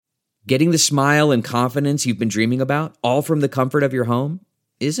Getting the smile and confidence you've been dreaming about, all from the comfort of your home,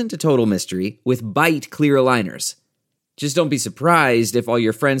 isn't a total mystery with Byte clear aligners. Just don't be surprised if all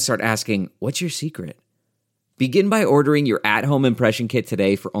your friends start asking, "What's your secret?" Begin by ordering your at-home impression kit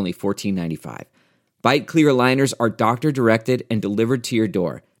today for only $14.95. Byte clear aligners are doctor-directed and delivered to your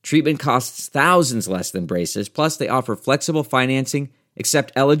door. Treatment costs thousands less than braces, plus they offer flexible financing,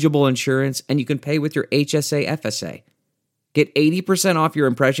 accept eligible insurance, and you can pay with your HSA FSA. Get 80% off your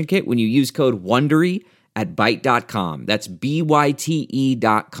impression kit when you use code WONDERY at Byte.com. That's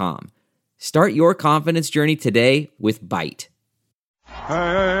BYTE.com. Start your confidence journey today with Byte.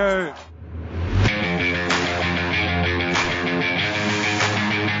 Hey.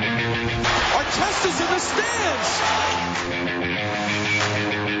 Artesta's in the stands.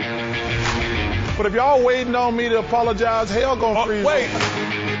 But if y'all waiting on me to apologize, hell gonna freeze. Wait.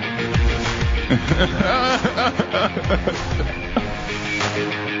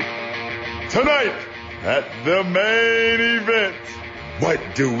 Tonight, at the main event, what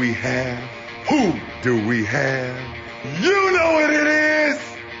do we have? Who do we have? You know what it is!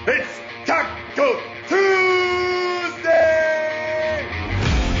 It's Taco Tuesday!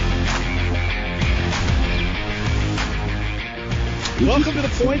 Welcome to the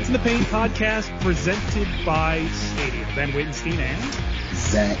Points in the Paint podcast presented by Stadium. Ben Wittenstein and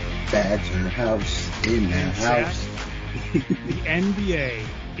Zach Badger House in the house. The NBA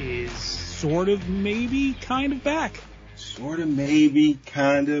is sort of, maybe, kind of back. Sort of, maybe,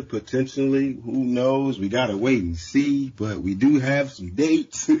 kind of, potentially. Who knows? We got to wait and see. But we do have some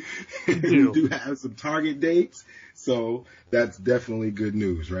dates. We do have some target dates. So that's definitely good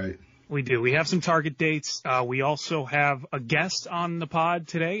news, right? We do. We have some target dates. We also have a guest on the pod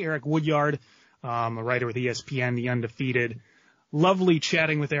today, Eric Woodyard, a writer with ESPN, The Undefeated. Lovely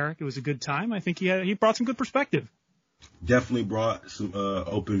chatting with Eric. It was a good time. I think he brought some good perspective. Definitely brought some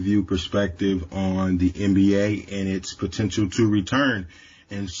open view perspective on the NBA and its potential to return.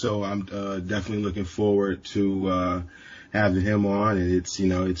 And so I'm definitely looking forward to having him on. And it's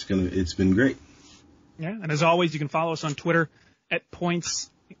been great. Yeah. And as always, you can follow us on Twitter at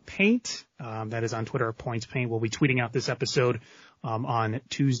PointsPaint. That is on Twitter at PointsPaint. We'll be tweeting out this episode on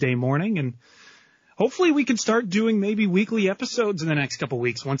Tuesday morning. And hopefully we can start doing maybe weekly episodes in the next couple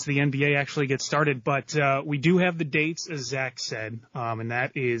weeks once the NBA actually gets started. But we do have the dates, as Zach said, and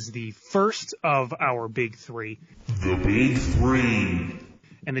that is the first of our big three. The Big Three.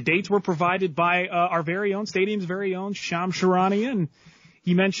 And the dates were provided by our very own, Stadium's very own, Shams Charania, and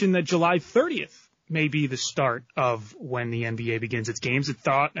he mentioned that July 30th may be the start of when the NBA begins its games. It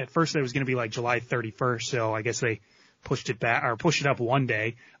thought at first it was going to be like July 31st, so I guess they pushed it back or pushed it up one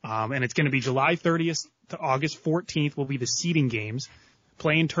day. And it's going to be July 30th to August 14th will be the seeding games.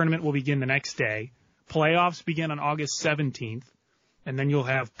 Play-in tournament will begin the next day. Playoffs begin on August 17th. And then you'll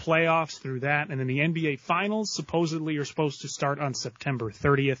have playoffs through that. And then the NBA finals supposedly are supposed to start on September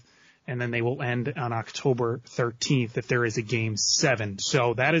 30th. And then they will end on October 13th if there is a game 7.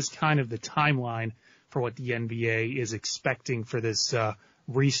 So that is kind of the timeline for what the NBA is expecting for this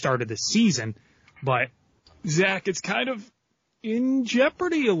restart of the season. But Zach, it's kind of in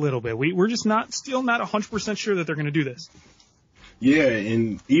jeopardy a little bit. We're just still not 100% sure that they're going to do this. Yeah,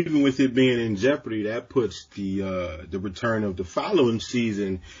 and even with it being in jeopardy, that puts the return of the following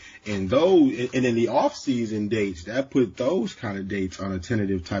season and then the off-season dates, that put those kind of dates on a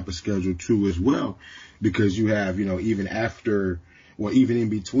tentative type of schedule too as well, because you have, even after, well, even in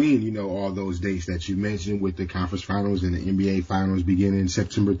between, all those dates that you mentioned with the conference finals and the NBA finals beginning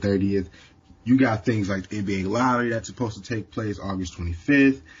September 30th. You got things like the NBA lottery that's supposed to take place August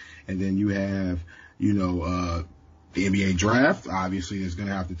 25th. And then you have, the NBA draft, obviously, is going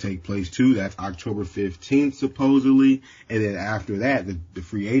to have to take place too. That's October 15th, supposedly. And then after that, the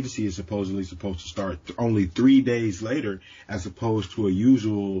free agency is supposedly supposed to start only 3 days later, as opposed to a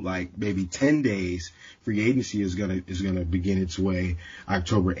usual, maybe 10 days. Free agency is going to begin its way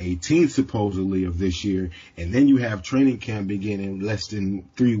October 18th, supposedly, of this year. And then you have training camp beginning less than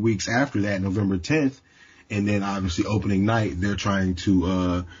 3 weeks after that, November 10th. And then obviously opening night, they're trying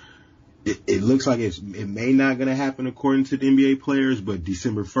to, it looks like it may not going to happen according to the NBA players, but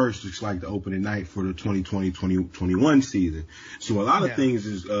December 1st looks like the opening night for the 2020-2021 season. So a lot of things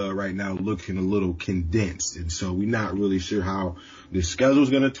is right now looking a little condensed. And so we're not really sure how the schedule is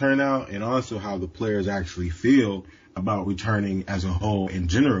going to turn out and also how the players actually feel about returning as a whole in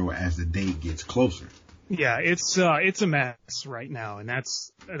general as the date gets closer. Yeah, it's a mess right now, and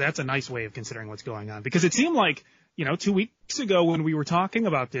that's a nice way of considering what's going on, because it seemed like 2 weeks ago when we were talking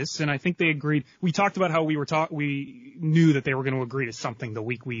about this, and I think they agreed. We talked about how we knew that they were going to agree to something the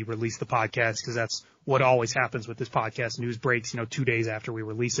week we released the podcast, because that's what always happens with this podcast. News breaks, 2 days after we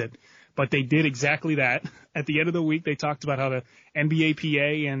release it. But they did exactly that. At the end of the week, they talked about how the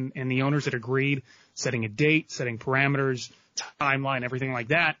NBAPA and the owners had agreed, setting a date, setting parameters, timeline, everything like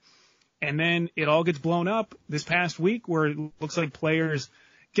that. And then it all gets blown up this past week, where it looks like players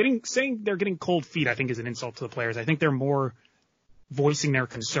saying they're getting cold feet, I think, is an insult to the players. I think they're more voicing their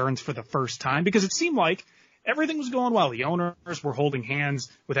concerns for the first time, because it seemed like everything was going well. The owners were holding hands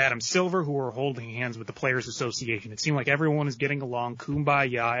with Adam Silver, who were holding hands with the Players Association. It seemed like everyone was getting along,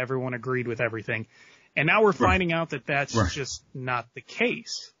 kumbaya, everyone agreed with everything. And now we're finding out that that's just not the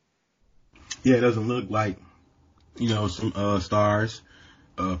case. Yeah, it doesn't look like, some stars,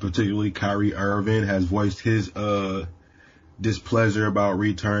 particularly Kyrie Irving, has voiced his displeasure about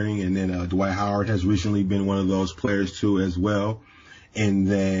returning, and then Dwight Howard has recently been one of those players too as well. And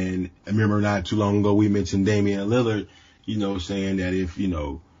then I remember not too long ago we mentioned Damian Lillard, saying that if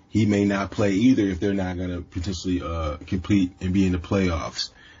he may not play either if they're not going to potentially compete and be in the playoffs,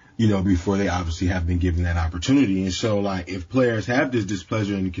 before they obviously have been given that opportunity. And so, like, if players have this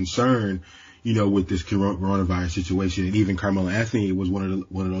displeasure and concern, with this coronavirus situation, and even Carmelo Anthony was one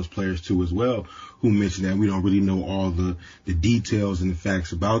of those players too as well, who mentioned that we don't really know all the details and the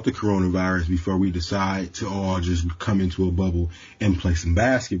facts about the coronavirus before we decide to all just come into a bubble and play some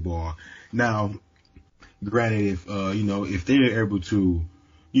basketball. Now, granted, if they're able to,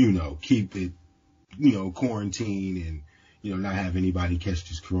 keep it, quarantine and, not have anybody catch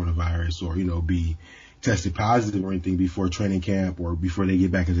this coronavirus or, be tested positive or anything before training camp or before they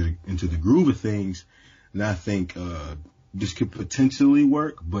get back into the groove of things, and I think this could potentially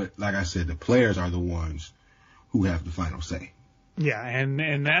work. But like I said, the players are the ones who have the final say. Yeah,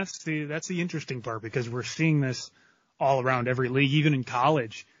 and that's the interesting part, because we're seeing this all around every league, even in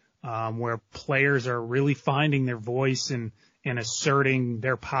college, where players are really finding their voice and asserting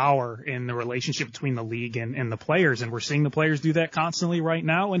their power in the relationship between the league and the players. And we're seeing the players do that constantly right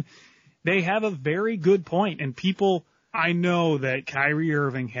now. And they have a very good point. And I know that Kyrie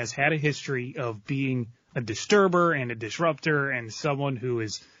Irving has had a history of being a disturber and a disruptor and someone who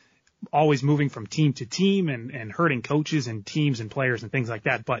is always moving from team to team and hurting coaches and teams and players and things like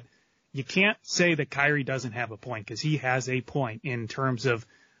that. But you can't say that Kyrie doesn't have a point, because he has a point in terms of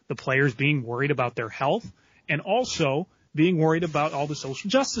the players being worried about their health and also being worried about all the social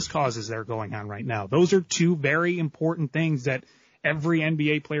justice causes that are going on right now. Those are two very important things that every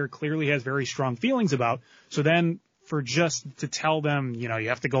NBA player clearly has very strong feelings about. So then for just to tell them, you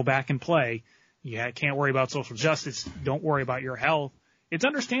have to go back and play, can't worry about social justice, don't worry about your health, it's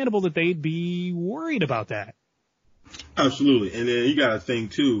understandable that they'd be worried about that. Absolutely. And then you got to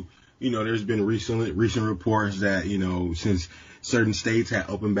think too, there's been recent reports that, since certain states have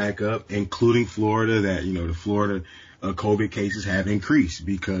opened back up, including Florida, that, the Florida COVID cases have increased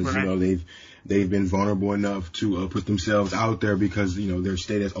because, they've been vulnerable enough to put themselves out there because, their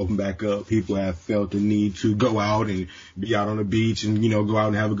state has opened back up. People have felt the need to go out and be out on the beach and, go out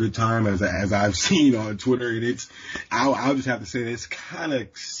and have a good time, as I've seen on Twitter. And I'll just have to say that it's kind of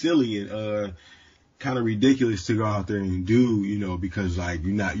silly and kind of ridiculous to go out there and do, because like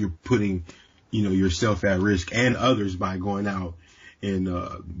you're putting, yourself at risk and others by going out and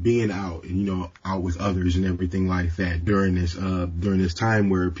being out and out with others and everything like that during this time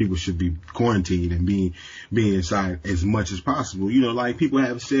where people should be quarantined and being inside as much as possible. Like people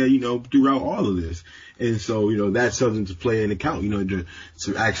have said, throughout all of this. And so, that's something to play in account,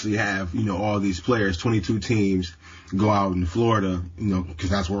 to actually have, all these players, 22 teams go out in Florida, because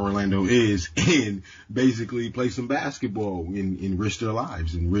that's where Orlando is, and basically play some basketball and risk their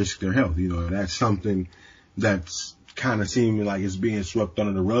lives and risk their health. That's something that's kind of seeming like it's being swept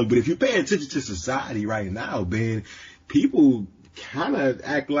under the rug. But if you pay attention to society right now, Ben, people kind of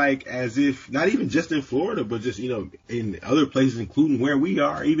act like as if, not even just in Florida, but just, in other places, including where we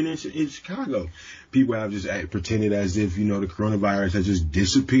are, even in Chicago, people have just pretended as if, the coronavirus has just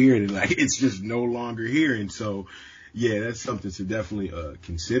disappeared and like it's just no longer here. And so, yeah, that's something to definitely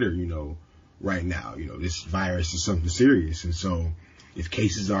consider, right now. This virus is something serious. And so if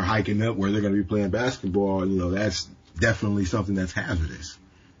cases are hiking up where they're going to be playing basketball, that's definitely something that's hazardous.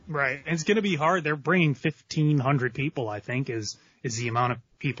 Right. And it's going to be hard. They're bringing 1,500 people, I think, is the amount of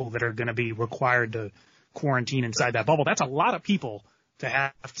people that are going to be required to quarantine inside that bubble. That's a lot of people to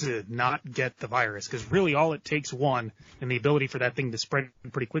have to not get the virus, because really all it takes one, and the ability for that thing to spread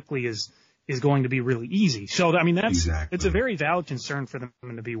pretty quickly is going to be really easy. So, I mean, it's a very valid concern for them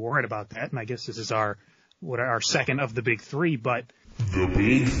to be worried about that. And I guess this is our second of the big three, but the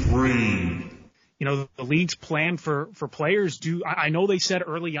big three. the league's plan for players I know they said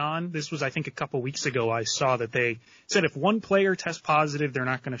early on, this was I think a couple weeks ago, I saw that they said if one player tests positive, they're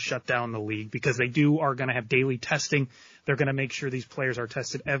not going to shut down the league because they are going to have daily testing. They're going to make sure these players are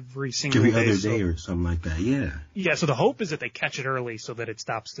tested every single day. Every other day or something like that, yeah. Yeah, so the hope is that they catch it early so that it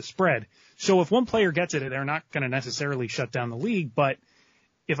stops the spread. So if one player gets it, they're not going to necessarily shut down the league, but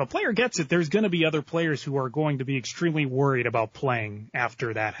if a player gets it, there's going to be other players who are going to be extremely worried about playing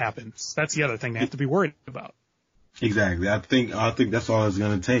after that happens. That's the other thing they have to be worried about. Exactly. I think that's all it's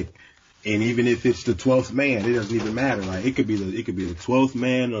going to take. And even if it's the 12th man, it doesn't even matter. Like it could be the 12th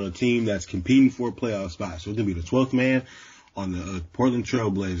man on a team that's competing for a playoff spot. So it could be the 12th man on the Portland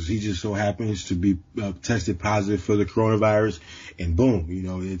Trail Blazers. He just so happens to be tested positive for the coronavirus, and boom,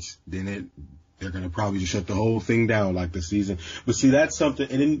 they're going to probably just shut the whole thing down like the season. But see, that's something,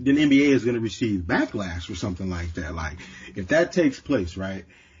 and then the NBA is going to receive backlash for something like that. Like, if that takes place, right,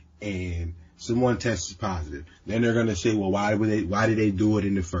 and someone tests positive, then they're going to say, well, why did they do it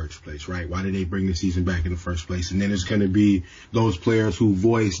in the first place, right? Why did they bring the season back in the first place? And then it's going to be those players who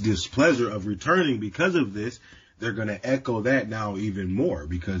voice displeasure of returning because of this. They're going to echo that now even more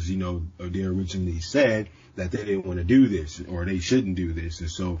because, they originally said that they didn't want to do this or they shouldn't do this. And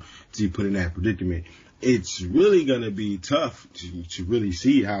so to be put in that predicament, it's really going to be tough to really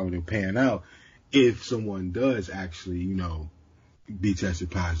see how it'll pan out if someone does actually, be tested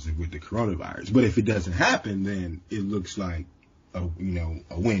positive with the coronavirus. But if it doesn't happen, then it looks like a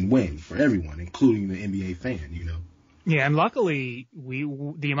win-win for everyone, including the NBA fan, Yeah, and luckily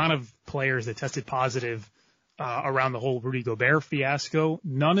the amount of players that tested positive around the whole Rudy Gobert fiasco,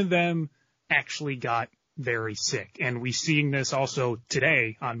 none of them actually got very sick. And we're seeing this also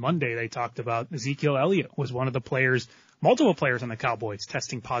today. On Monday, they talked about Ezekiel Elliott was one of the players, multiple players on the Cowboys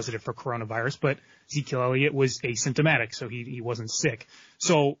testing positive for coronavirus, but Ezekiel Elliott was asymptomatic, so he wasn't sick.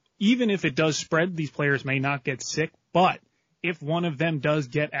 So even if it does spread, these players may not get sick, but if one of them does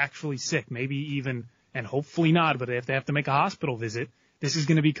get actually sick, maybe even, and hopefully not, but if they have to make a hospital visit, this is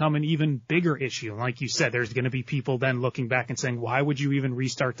going to become an even bigger issue. And like you said, there's going to be people then looking back and saying, why would you even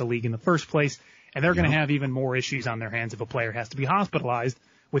restart the league in the first place? And they're going to have even more issues on their hands if a player has to be hospitalized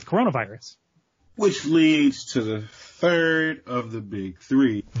with coronavirus. Which leads to the third of the big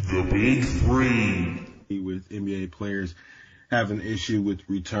three. The big three. With NBA players having an issue with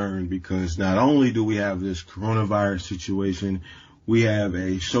return because not only do we have this coronavirus situation, we have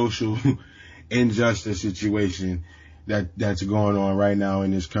a social injustice situation that's going on right now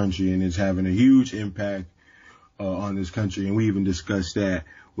in this country, and it's having a huge impact on this country. And we even discussed that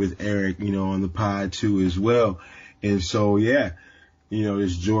with Eric, on the pod too as well. And so,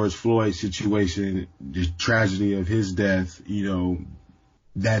 this George Floyd situation, the tragedy of his death,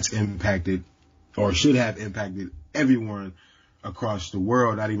 that's impacted or should have impacted everyone across the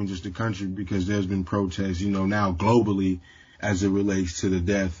world, not even just the country, because there's been protests, now globally as it relates to the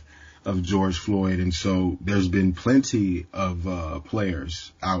death of George Floyd. And so there's been plenty of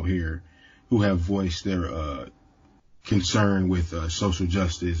players out here who have voiced their concern with social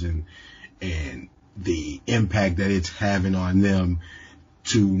justice and the impact that it's having on them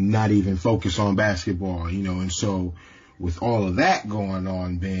to not even focus on basketball, and so with all of that going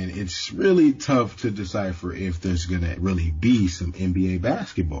on, Ben, it's really tough to decipher if there's going to really be some NBA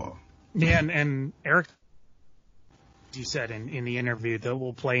basketball. Yeah, and Eric, you said in the interview that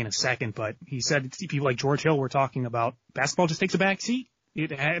we'll play in a second, but he said people like George Hill were talking about basketball just takes a back seat.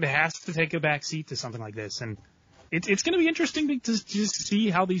 It has to take a back seat to something like this. And it's going to be interesting to just see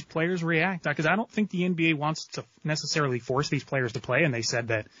how these players react, because I don't think the NBA wants to necessarily force these players to play. And they said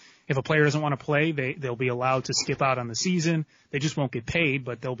that if a player doesn't want to play, they'll be allowed to skip out on the season. They just won't get paid,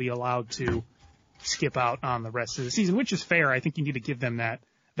 but they'll be allowed to skip out on the rest of the season, which is fair. I think you need to give them that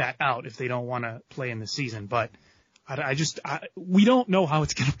out if they don't want to play in the season. But we don't know how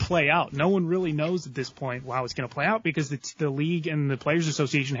it's going to play out. No one really knows at this point how it's going to play out, because the league and the Players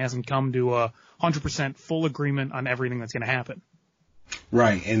Association hasn't come to a 100% full agreement on everything that's going to happen.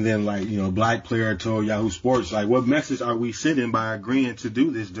 Right. And then, Black Player told Yahoo Sports, what message are we sending by agreeing to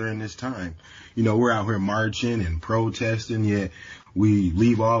do this during this time? We're out here marching and protesting, yet we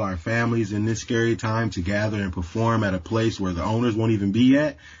leave all our families in this scary time to gather and perform at a place where the owners won't even be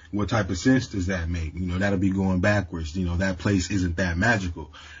at. What type of sense does that make? That'll be going backwards. That place isn't that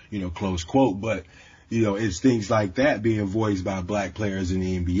magical, close quote. But, it's things like that being voiced by Black players in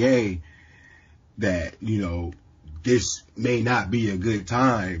the NBA that, this may not be a good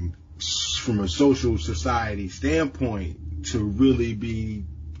time from a social society standpoint to really be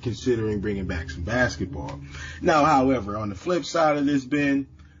considering bringing back some basketball. Now, however, on the flip side of this, Ben,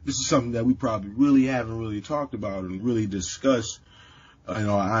 this is something that we probably really haven't really talked about and really discussed, in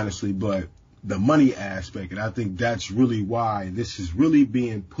all honesty, but the money aspect. And I think that's really why this is really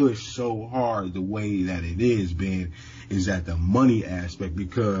being pushed so hard the way that it is being, is at the money aspect,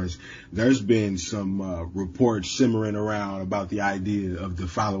 because there's been some reports simmering around about the idea of the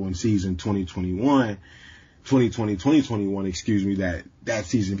following season, 2021, that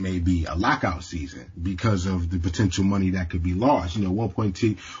season may be a lockout season because of the potential money that could be lost. You know,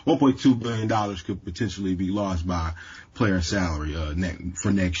 $1.2 billion could potentially be lost by player salary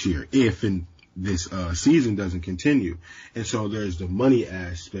for next year if this season doesn't continue. And so there's the money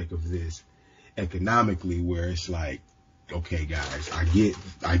aspect of this economically, where it's like, okay, guys,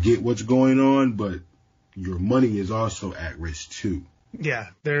 I get what's going on, but your money is also at risk too. Yeah,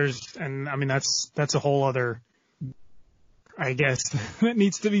 that's a whole other, I guess, that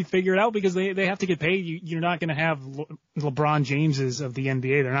needs to be figured out, because they have to get paid. You're not going to have LeBron Jameses of the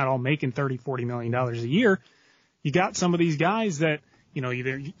NBA. They're not all making $30-40 million a year. You got some of these guys that, you know,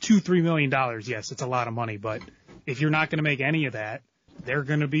 either $2-3 million. Yes, it's a lot of money, but if you're not going to make any of that, they're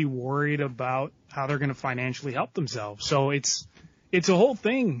going to be worried about how they're going to financially help themselves. So it's a whole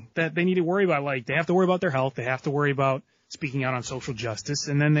thing that they need to worry about. Like, they have to worry about their health. They have to worry about speaking out on social justice,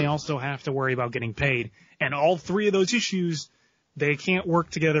 and then they also have to worry about getting paid. And all three of those issues, they can't work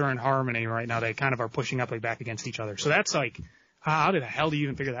together in harmony right now. They kind of are pushing up like back against each other. So that's like, how the hell do you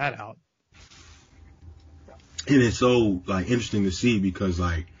even figure that out? And it's so like interesting to see, because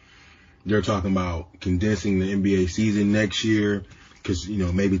like they're talking about condensing the NBA season next year, because, you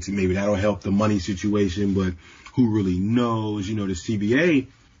know, maybe that'll help the money situation, but who really knows? You know, the CBA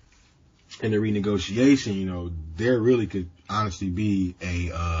and the renegotiation, you know, there really could honestly be a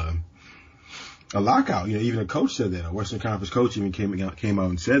lockout. You know, even a coach said that. A Western Conference coach even came out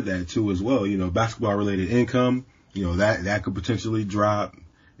and said that too as well. You know, basketball related income, you know, that could potentially drop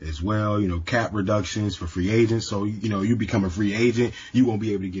as well. You know, cap reductions for free agents. So, you know, you become a free agent, you won't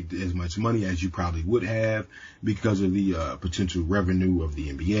be able to get as much money as you probably would have because of the potential revenue of the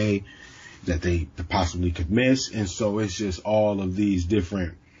NBA that they possibly could miss. And so it's just all of these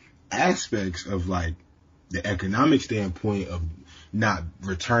different aspects of like the economic standpoint of not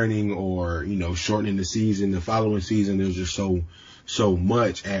returning or, you know, shortening the season, the following season. There's just so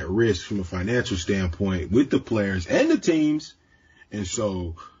much at risk from a financial standpoint with the players and the teams. And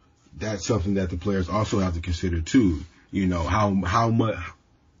so that's something that the players also have to consider too. You know, how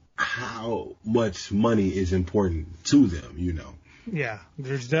much money is important to them, you know. Yeah,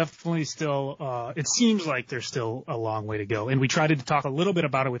 there's definitely still, it seems like there's still a long way to go. And we tried to talk a little bit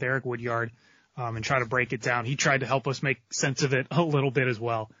about it with Eric Woodyard, and try to break it down. He tried to help us make sense of it a little bit as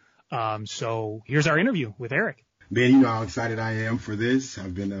well. So here's our interview with Eric. Ben, you know how excited I am for this.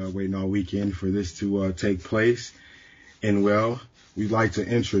 I've been waiting all weekend for this to take place. And well, we'd like to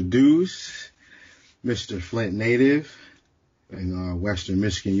introduce Mr. Flint native and Western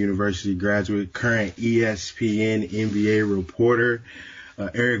Michigan University graduate, current ESPN NBA reporter,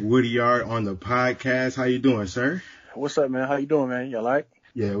 Eric Woodyard on the podcast. How you doing, sir? What's up, man? How you doing, man? You all right?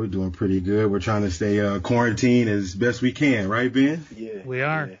 Yeah, we're doing pretty good. We're trying to stay quarantined as best we can, right, Ben? Yeah, we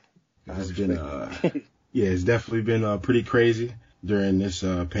are. Yeah. It's been, it's definitely been pretty crazy during this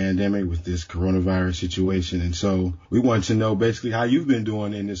pandemic with this coronavirus situation. And so we wanted to know basically how you've been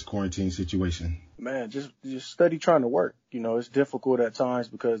doing in this quarantine situation. Man, just steady trying to work. You know, it's difficult at times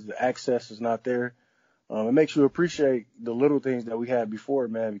because the access is not there. It makes you appreciate the little things that we had before,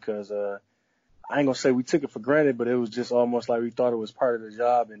 man, because I ain't gonna say we took it for granted, but it was just almost like we thought it was part of the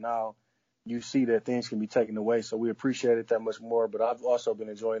job, and now you see that things can be taken away. So we appreciate it that much more. But I've also been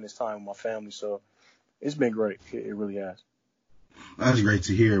enjoying this time with my family, so it's been great. It really has. That's great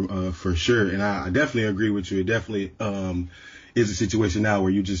to hear, for sure. And I definitely agree with you. It definitely is a situation now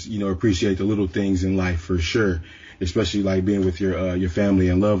where you just, you know, appreciate the little things in life for sure, especially like being with your family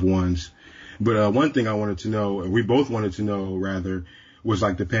and loved ones. But one thing I wanted to know, we both wanted to know rather, was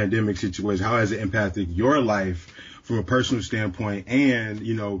like the pandemic situation. How has it impacted your life from a personal standpoint and,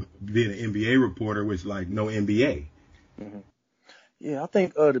 you know, being an NBA reporter with like no NBA? Mm-hmm. Yeah, I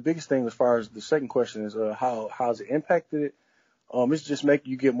think the biggest thing as far as the second question is how's it impacted it? It's just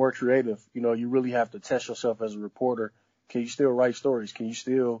making you get more creative. You know, you really have to test yourself as a reporter. Can you still write stories? Can you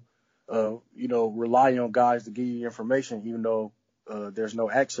still, you know, rely on guys to give you information even though there's no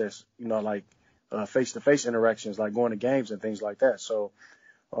access, you know, like face-to-face interactions, like going to games and things like that. So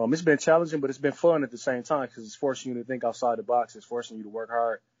it's been challenging, but it's been fun at the same time because it's forcing you to think outside the box. It's forcing you to work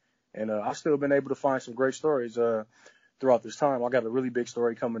hard. And I've still been able to find some great stories throughout this time. I got a really big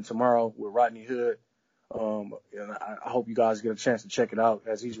story coming tomorrow with Rodney Hood. And I hope you guys get a chance to check it out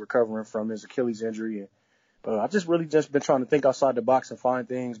as he's recovering from his Achilles injury. And I've just really just been trying to think outside the box and find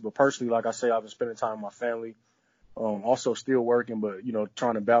things. But personally, like I say, I've been spending time with my family. Also still working, but, you know,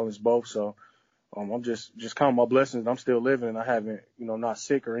 trying to balance both. So, I'm just counting my blessings. I'm still living and I haven't, you know, not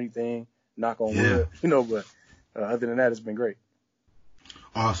sick or anything, knock on wood, you know, but other than that, it's been great.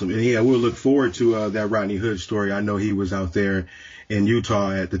 Awesome. And yeah, we'll look forward to that Rodney Hood story. I know he was out there in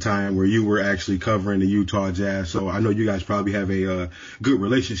Utah at the time where you were actually covering the Utah Jazz. So I know you guys probably have a good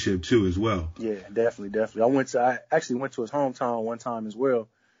relationship too as well. Yeah, definitely. I actually went to his hometown one time as well,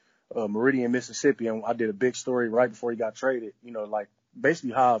 Meridian, Mississippi, and I did a big story right before he got traded. You know, like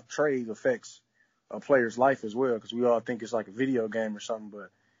basically how trade affects a player's life as well, because we all think it's like a video game or something, but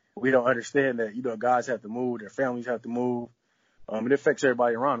we don't understand that, you know, guys have to move, their families have to move. It affects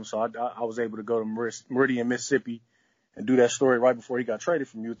everybody around him. So I was able to go to Meridian, Mississippi and do that story right before he got traded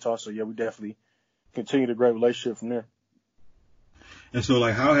from Utah. So, yeah, we definitely continued a great relationship from there. And so,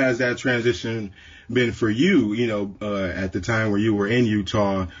 like, how has that transition been for you, you know, at the time where you were in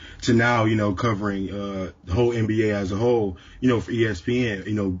Utah to now, you know, covering the whole NBA as a whole, you know, for ESPN,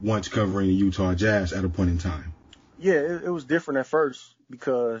 you know, once covering the Utah Jazz at a point in time? Yeah, it was different at first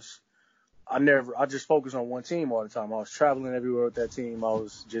because I just focused on one team all the time. I was traveling everywhere with that team. I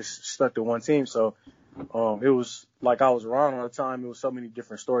was just stuck to one team. So it was like I was around all the time. It was so many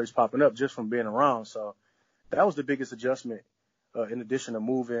different stories popping up just from being around. So that was the biggest adjustment, in addition to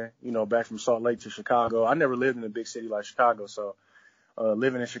moving, you know, back from Salt Lake to Chicago. I never lived in a big city like Chicago. So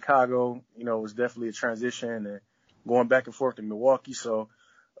living in Chicago, you know, was definitely a transition, and going back and forth to Milwaukee. So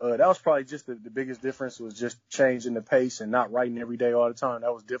that was probably just the biggest difference, was just changing the pace and not writing every day all the time.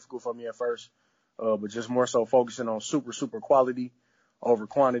 That was difficult for me at first, but just more so focusing on super quality over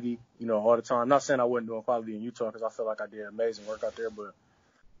quantity, you know, all the time. Not saying I wasn't doing quality in Utah, because I feel like I did amazing work out there, but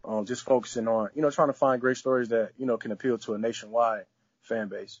just focusing on, you know, trying to find great stories that, you know, can appeal to a nationwide fan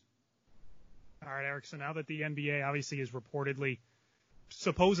base. All right, Eric, so now that the NBA obviously is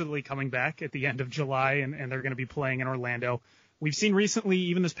supposedly coming back at the end of July, and they're going to be playing in Orlando, we've seen recently,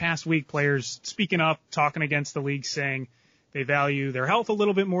 even this past week, players speaking up, talking against the league, saying they value their health a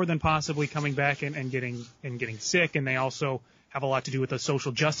little bit more than possibly coming back and getting sick. And they also have a lot to do with the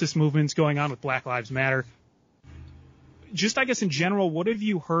social justice movements going on with Black Lives Matter. Just, I guess, in general, what have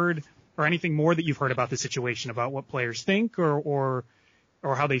you heard, or anything more that you've heard about the situation, about what players think or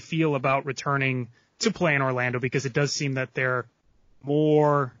how they feel about returning to play in Orlando? Because it does seem that they're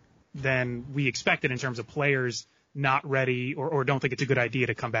more than we expected in terms of players not ready or don't think it's a good idea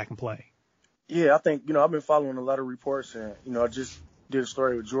to come back and play. Yeah, I think, you know, I've been following a lot of reports, and, you know, I just did a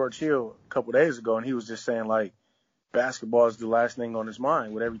story with George Hill a couple of days ago, and he was just saying, like, basketball is the last thing on his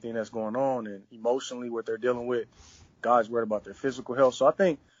mind with everything that's going on, and emotionally what they're dealing with. Guys worried about their physical health. So I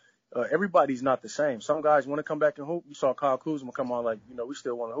think everybody's not the same. Some guys want to come back and hoop. You saw Kyle Kuzma come on like, you know, we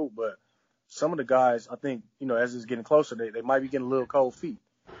still want to hoop, but some of the guys, I think, you know, as it's getting closer, they might be getting a little cold feet.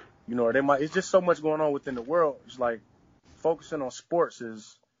 You know, it's just so much going on within the world. It's like focusing on sports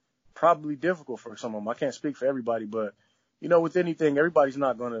is probably difficult for some of them. I can't speak for everybody, but, you know, with anything, everybody's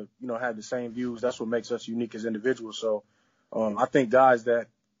not going to, you know, have the same views. That's what makes us unique as individuals. So I think guys that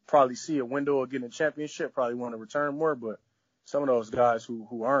probably see a window of getting a championship probably want to return more, but some of those guys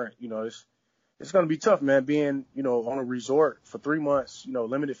who aren't, you know, it's going to be tough, man, being, you know, on a resort for 3 months, you know,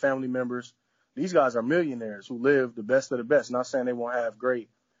 limited family members. These guys are millionaires who live the best of the best. Not saying they won't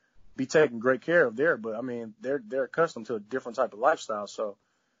be taken great care of there, but I mean, they're accustomed to a different type of lifestyle. So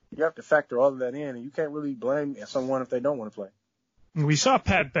you have to factor all of that in, and you can't really blame someone if they don't want to play. We saw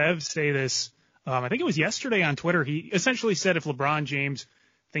Pat Bev say this, I think it was yesterday on Twitter. He essentially said if LeBron James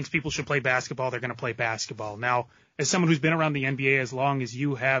thinks people should play basketball, they're going to play basketball. Now, as someone who's been around the NBA as long as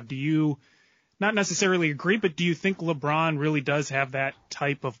you have, do you not necessarily agree, but do you think LeBron really does have that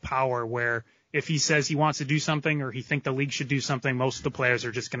type of power where if he says he wants to do something or he think the league should do something, most of the players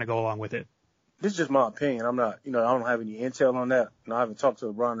are just going to go along with it? This is just my opinion. I'm not, you know, I don't have any intel on that. You know, I haven't talked to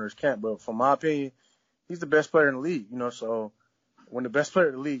LeBron or his camp, but from my opinion, he's the best player in the league, you know, so when the best player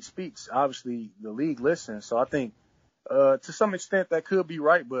in the league speaks, obviously the league listens. So I think, to some extent that could be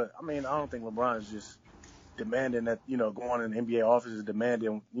right, but I mean, I don't think LeBron is just demanding that, you know, going in the NBA offices,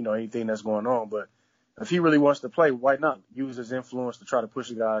 demanding, you know, anything that's going on. But if he really wants to play, why not use his influence to try to push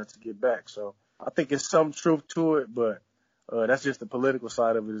the guys to get back? So I think there's some truth to it, but that's just the political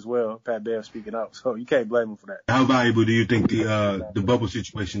side of it as well. Pat Bev speaking out, so you can't blame him for that. How valuable do you think the bubble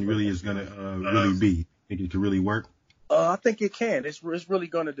situation really is going to really be? Think it could really work? I think it can. It's really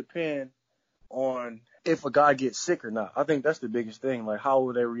going to depend on if a guy gets sick or not. I think that's the biggest thing. Like, how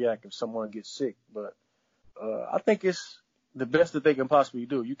will they react if someone gets sick? But I think it's the best that they can possibly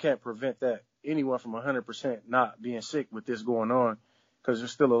do. You can't prevent that anyone from 100% not being sick with this going on, because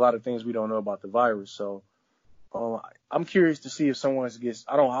there's still a lot of things we don't know about the virus. So I'm curious to see if someone gets.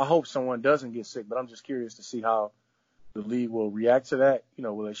 I hope someone doesn't get sick, but I'm just curious to see how the league will react to that. You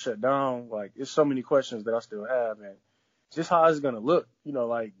know, will they shut down? Like, there's so many questions that I still have, and just how it's going to look. You know,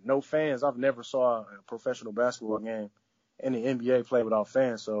 like, no fans. I've never saw a professional basketball game in the NBA play without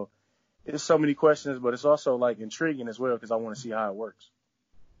fans. So there's so many questions, but it's also, like, intriguing as well because I want to see how it works.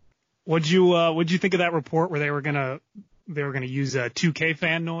 What'd you think of that report where they were gonna use a 2K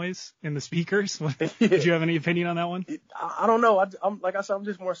fan noise in the speakers? Did you have any opinion on that one? I don't know. I'm like I said, I'm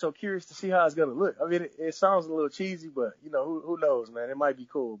just more so curious to see how it's gonna look. I mean, it sounds a little cheesy, but you know, who knows, man? It might be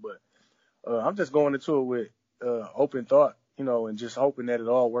cool, but I'm just going into it with open thought, you know, and just hoping that it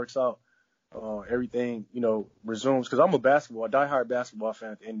all works out. Everything, you know, resumes because I'm a diehard basketball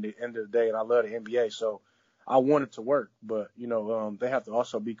fan at the end of the day, and I love the NBA, so I want it to work. But you know, they have to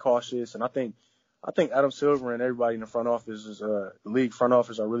also be cautious, and I think Adam Silver and everybody in the front office the league front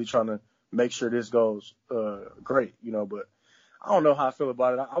office are really trying to make sure this goes great, you know. But I don't know how I feel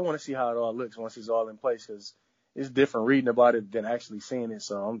about it. I want to see how it all looks once it's all in place because it's different reading about it than actually seeing it.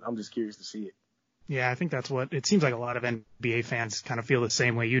 So I'm just curious to see it. Yeah, I think that's what it seems like a lot of NBA fans kind of feel the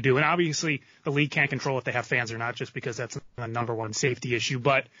same way you do. And obviously the league can't control if they have fans or not just because that's the number one safety issue,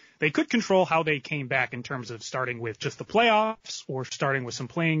 but they could control how they came back in terms of starting with just the playoffs or starting with some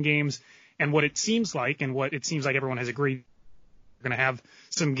playing games. And what it seems like everyone has agreed, we're going to have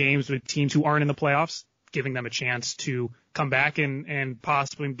some games with teams who aren't in the playoffs, giving them a chance to come back and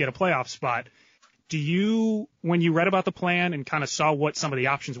possibly get a playoff spot. When you read about the plan and kind of saw what some of the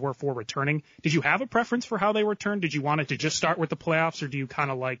options were for returning, did you have a preference for how they return? Did you want it to just start with the playoffs, or do you kind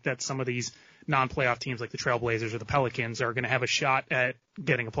of like that some of these non-playoff teams like the Trailblazers or the Pelicans are going to have a shot at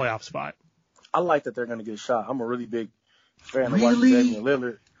getting a playoff spot? I like that they're going to get a shot. I'm a really big fan of watching Damian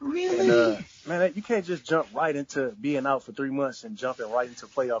Lillard. Really? And, man, you can't just jump right into being out for 3 months and jumping right into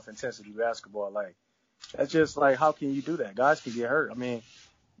playoff intensity basketball. Like, that's just like, how can you do that? Guys can get hurt. I mean,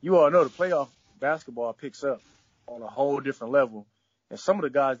 you all know the playoff basketball picks up on a whole different level. And some of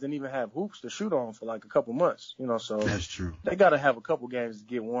the guys didn't even have hoops to shoot on for like a couple months, you know, so that's true. They got to have a couple games to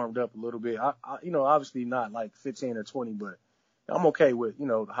get warmed up a little bit. I you know, obviously not like 15 or 20, but I'm okay with, you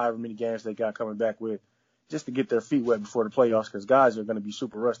know, however many games they got coming back with just to get their feet wet before the playoffs because guys are going to be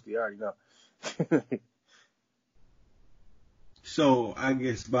super rusty. I already know. So I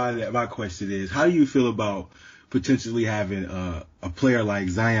guess my question is, how do you feel about potentially having a player like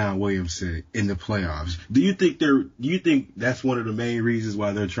Zion Williamson in the playoffs? Do you think that's one of the main reasons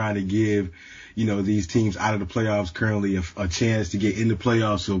why they're trying to give, you know, these teams out of the playoffs currently a chance to get in the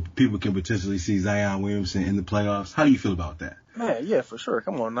playoffs so people can potentially see Zion Williamson in the playoffs? How do you feel about that? Man, yeah, for sure.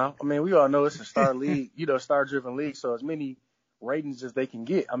 Come on now. I mean, we all know it's a star league, you know, star-driven league, so as many ratings as they can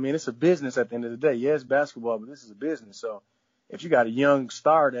get. I mean, it's a business at the end of the day. Yeah, it's basketball, but this is a business. So if you got a young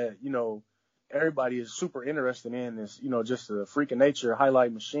star that, you know, everybody is super interested in, is, you know, just a freak of nature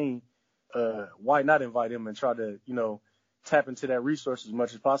highlight machine, why not invite him and try to, you know, tap into that resource as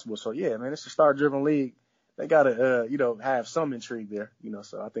much as possible? So, yeah, man, it's a star-driven league. They got to, you know, have some intrigue there, you know,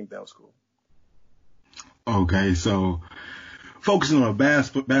 so I think that was cool. Okay, so focusing on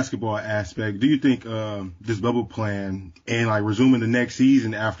the basketball aspect, do you think this bubble plan and like resuming the next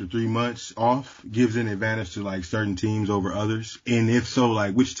season after 3 months off gives an advantage to like certain teams over others? And if so,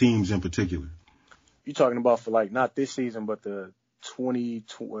 like which teams in particular? You talking about for like not this season, but the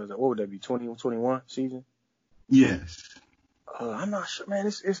 2021 season? Yes. I'm not sure, man.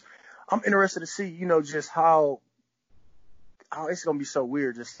 I'm interested to see, you know, just how it's gonna be so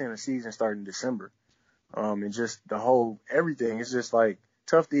weird just seeing a season start in December. And just the whole everything. It's just like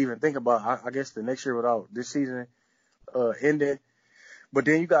tough to even think about. I guess the next year without this season ending. But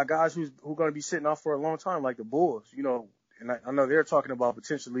then you got guys who are going to be sitting off for a long time, like the Bulls, you know. And I know they're talking about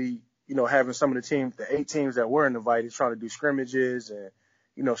potentially, you know, having some of the teams, the 8 teams that weren't invited, trying to do scrimmages and,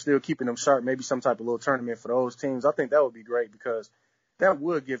 you know, still keeping them sharp. Maybe some type of little tournament for those teams. I think that would be great because that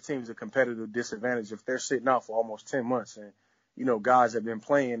would give teams a competitive disadvantage if they're sitting out for almost 10 months and, you know, guys have been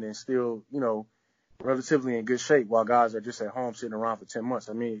playing and still, you know, relatively in good shape while guys are just at home sitting around for 10 months.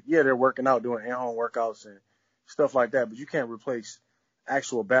 I mean, yeah, they're working out, doing at-home workouts and stuff like that, but you can't replace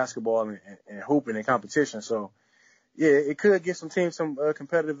actual basketball and hooping and competition. So, yeah, it could give some teams some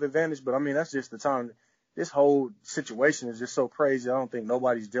competitive advantage, but, I mean, that's just the time. This whole situation is just so crazy. I don't think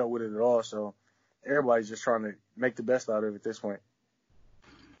nobody's dealt with it at all, so everybody's just trying to make the best out of it at this point.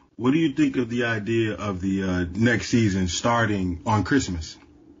 What do you think of the idea of the next season starting on Christmas?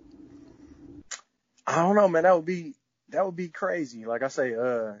 I don't know, man. That would be crazy. Like I say,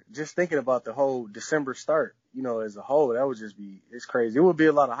 just thinking about the whole December start, you know, as a whole, that would just be, it's crazy. It would be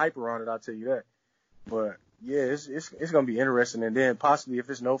a lot of hype around it, I'll tell you that. But yeah, it's gonna be interesting. And then possibly if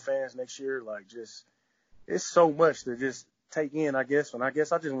it's no fans next year, like just, it's so much to just take in, I guess. And I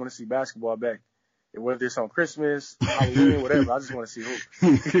guess I just want to see basketball back whether it's on Christmas, Halloween, whatever. I just want to see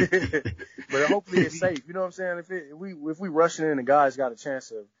who. But hopefully it's safe. You know what I'm saying? If we rushing in and guys got a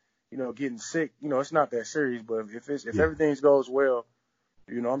chance of, you know, getting sick, you know, it's not that serious. But if everything goes well,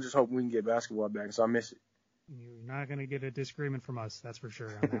 you know, I'm just hoping we can get basketball back. So I miss it. You're not going to get a disagreement from us, that's for sure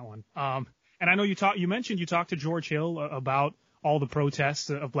on that one. And I know you mentioned you talked to George Hill about all the protests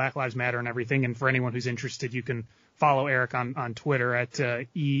of Black Lives Matter and everything. And for anyone who's interested, you can follow Eric on Twitter at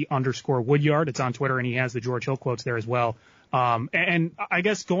 _Woodyard. It's on Twitter, and he has the George Hill quotes there as well. And I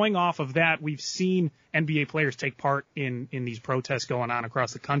guess going off of that, we've seen NBA players take part in these protests going on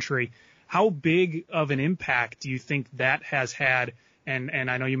across the country. How big of an impact do you think that has had? And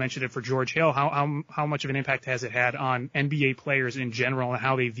I know you mentioned it for George Hill. How much of an impact has it had on NBA players in general and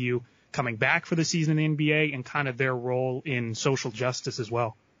how they view coming back for the season in the NBA and kind of their role in social justice as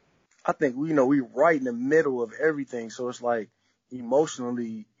well? I think, you know, we're right in the middle of everything. So it's like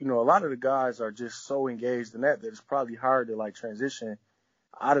emotionally, you know, a lot of the guys are just so engaged in that it's probably hard to like transition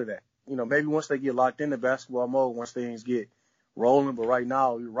out of that. You know, maybe once they get locked into basketball mode, once things get rolling, but right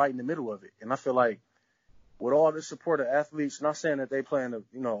now you're right in the middle of it. And I feel like with all the support of athletes, not saying that they playing the,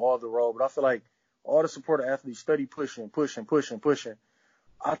 you know, all the role, but I feel like all the support of athletes steady pushing.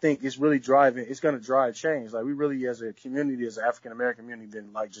 I think it's really it's going to drive change. Like we really, as a community, as an African-American community,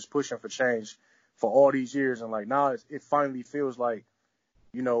 been like just pushing for change for all these years. And like now it finally feels like,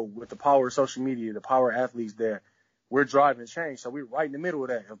 you know, with the power of social media, the power of athletes there, we're driving change. So we're right in the middle of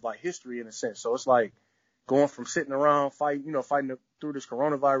that, of like history in a sense. So it's like going from sitting around fighting through this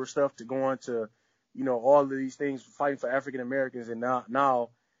coronavirus stuff to going to, you know, all of these things, fighting for African-Americans. And now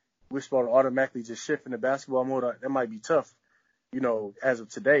we're supposed to automatically just shift into basketball mode. That might be tough, you know, as of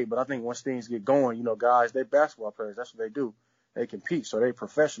today. But I think once things get going, you know, guys, they're basketball players. That's what they do. They compete. So they're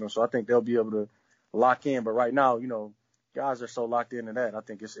professional. So I think they'll be able to lock in. But right now, you know, guys are so locked into that. I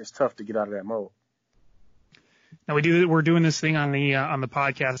think it's tough to get out of that mode. Now we're doing this thing on the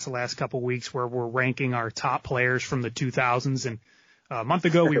podcast the last couple of weeks where we're ranking our top players from the 2000s. And a month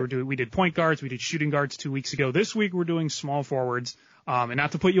ago we did point guards, we did shooting guards 2 weeks ago. This week we're doing small forwards. And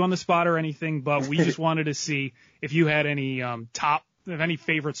not to put you on the spot or anything, but we just wanted to see if you had any any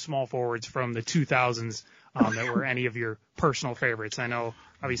favorite small forwards from the 2000s that were any of your personal favorites. I know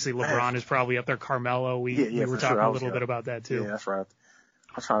obviously LeBron is probably up there. Carmelo, we were talking a little bit about that too. Yeah, that's right.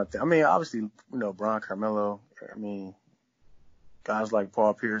 I'm trying to think. I mean, obviously, you know, Bron, Carmelo. I mean, guys like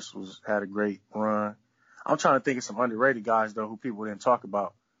Paul Pierce had a great run. I'm trying to think of some underrated guys though who people didn't talk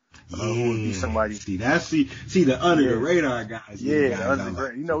about. Who would be somebody? See the under the radar guys. You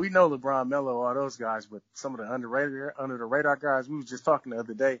know, we know LeBron, Melo, all those guys, but some of the under the radar guys. We was just talking the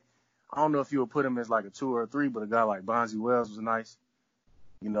other day. I don't know if you would put him as like a 2 or a 3, but a guy like Bonzi Wells was nice.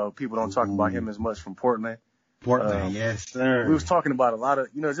 You know, people don't talk about him as much from Portland. Yes, sir. We was talking about a lot of,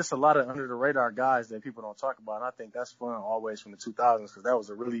 you know, just a lot of under the radar guys that people don't talk about. And I think that's fun always from the 2000s because that was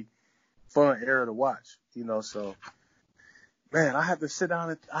a really fun era to watch, you know. So, man, I have to sit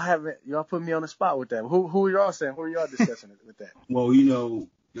down and y'all put me on the spot with that. Who are y'all saying? Who are y'all discussing with that? Well, you know,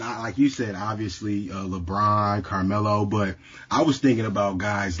 like you said, obviously LeBron, Carmelo, but I was thinking about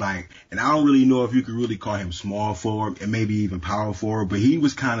guys like, and I don't really know if you could really call him small forward and maybe even power forward, but he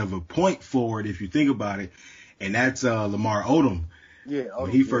was kind of a point forward if you think about it. And that's Lamar Odom. Yeah,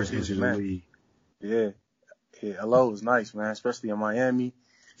 when he first entered the league. Yeah, LO was nice, man, especially in Miami.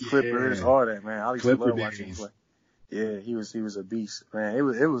 Clippers, all that, man. I used to love watching him play. Yeah, he was a beast, man.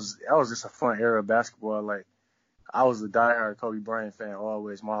 That was just a fun era of basketball. Like, I was a diehard Kobe Bryant fan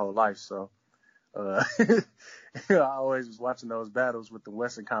always my whole life. So, I always was watching those battles with the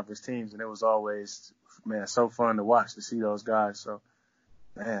Western Conference teams, and it was always, man, so fun to watch to see those guys. So,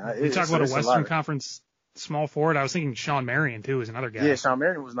 man, you talk about a Western Conference small forward. I was thinking Shawn Marion too is another guy. Yeah, Shawn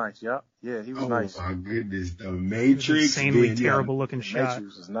Marion was nice. Yeah, he was nice. Oh my goodness, the Matrix, insanely terrible looking shot.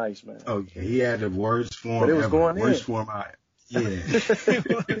 Matrix was nice, man. Okay, he had the worst form. But it was going in. Worst form. Yeah.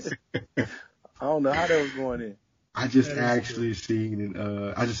 I don't know how that was going in. I just seen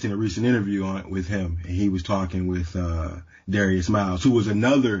a recent interview with him, and he was talking with Darius Miles, who was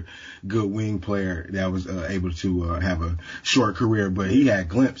another good wing player that was able to have a short career, but he had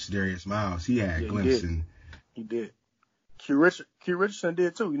glimpses. Darius Miles, he had glimpses. He did. Q Richardson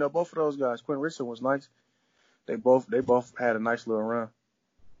did too. You know, both of those guys. Quentin Richardson was nice. They both had a nice little run.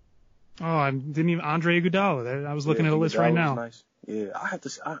 Oh, I didn't even Andre Iguodala. I was looking at a list right now. Nice. Yeah,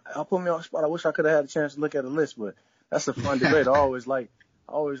 I'll put me on the spot. I wish I could have had a chance to look at a list, but that's a fun debate. I always like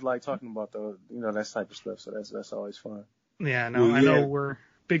talking about that type of stuff. So that's always fun. Yeah, no, I know we're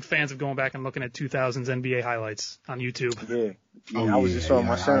big fans of going back and looking at 2000s NBA highlights on YouTube. Yeah. I was just showing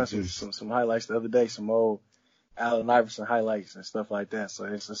my son some highlights the other day, some old Allen Iverson highlights and stuff like that. So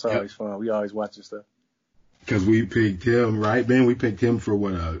it's always fun. We always watching stuff. Because we picked him, right, Ben? We picked him for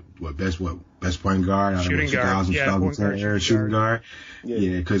best point guard out shooting of guard. 2010 shooting guard.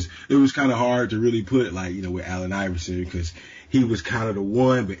 Yeah, because it was kind of hard to really put with Allen Iverson, because he was kind of the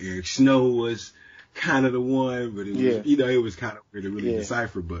one, but Eric Snow was kind of the one, but it was, it was kind of weird to really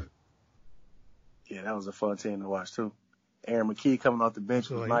decipher. But yeah, that was a fun team to watch too. Aaron McKee coming off the bench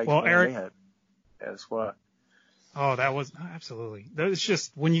was nice. Well, Eric, they had a squad. Oh, that was absolutely. It's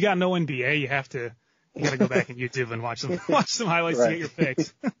just when you got no NBA, you got to go back on YouTube and watch some highlights to get your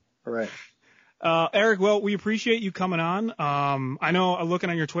picks. Right. Eric, well, we appreciate you coming on. I know, looking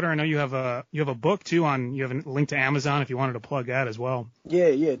on your Twitter, I know you have a book too you have a link to Amazon if you wanted to plug that as well.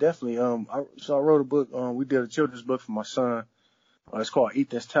 Yeah, definitely. I wrote a book. We did a children's book for my son. It's called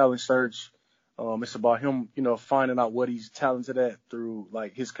Ethan's Talent Search. It's about him, finding out what he's talented at through,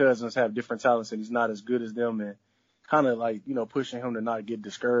 like, his cousins have different talents and he's not as good as them, and kind of like, pushing him to not get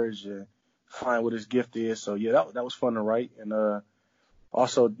discouraged and find what his gift is. So yeah, that was fun to write. And,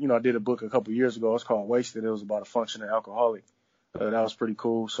 also, I did a book a couple years ago. It's called Wasted. It was about a functioning alcoholic. That was pretty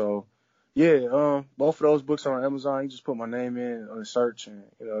cool. So yeah, both of those books are on Amazon. You just put my name in on the search and,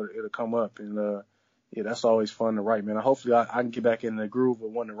 it'll come up. And, yeah, that's always fun to write, man. Hopefully I can get back in the groove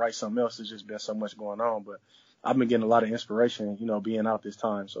of wanting to write something else. There's just been so much going on, but I've been getting a lot of inspiration, being out this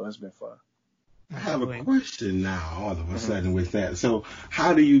time. So it's been fun. I have a question now, all of a sudden, with that. So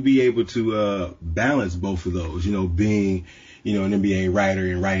how do you be able to balance both of those, being, an NBA writer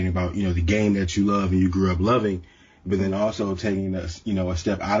and writing about, the game that you love and you grew up loving, but then also taking a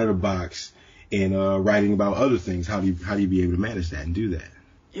step out of the box and writing about other things? How do you be able to manage that and do that?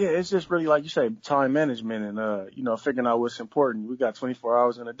 Yeah, it's just really, like you say, time management and, figuring out what's important. We got 24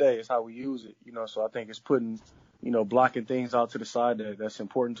 hours in a day. It's how we use it, so I think it's putting, blocking things out to the side that's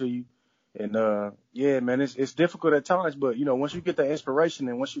important to you. And, yeah, man, it's difficult at times, but, once you get that inspiration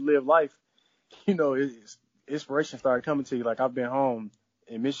and once you live life, inspiration started coming to you. Like, I've been home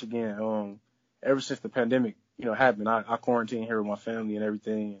in Michigan, ever since the pandemic, happened. I quarantined here with my family and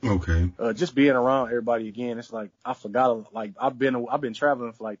everything. Okay. Just being around everybody again, it's like, I forgot, like, I've been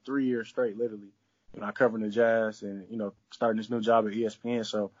traveling for like 3 years straight, literally. I covered the Jazz and, starting this new job at ESPN.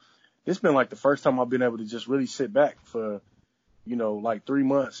 So it's been like the first time I've been able to just really sit back for, like 3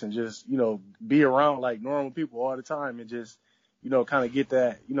 months and just, be around like normal people all the time and just, kind of get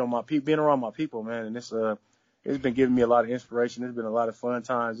that, being around my people, man. And it's been giving me a lot of inspiration. It's been a lot of fun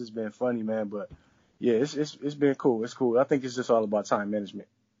times. It's been funny, man. But yeah, it's been cool. It's cool. I think it's just all about time management.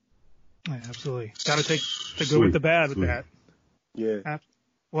 Yeah, absolutely. Got to take the good with the bad with that. Yeah.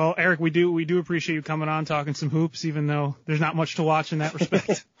 Well, Eric, we do appreciate you coming on, talking some hoops, even though there's not much to watch in that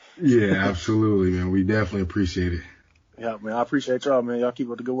respect. Yeah, absolutely, man. We definitely appreciate it. Yeah, man. I appreciate y'all, man. Y'all keep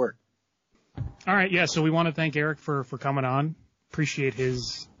up the good work. All right. Yeah. So we want to thank Eric for coming on. Appreciate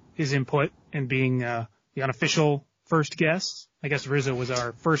his input and being the unofficial first guest. I guess Rizzo was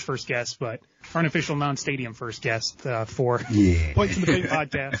our first guest, but our unofficial non-stadium first guest for Points in the Paint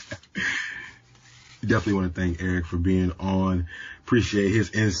podcast. Definitely want to thank Eric for being on. Appreciate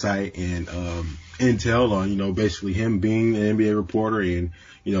his insight and intel on, basically him being an NBA reporter and,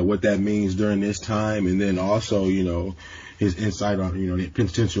 what that means during this time. And then also, his insight on, the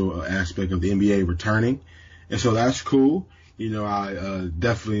potential aspect of the NBA returning. And so that's cool. I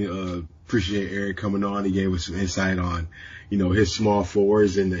definitely appreciate Eric coming on. He gave us some insight on, his small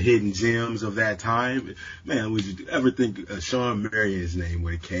forwards and the hidden gems of that time. Man, would you ever think Sean Marion's name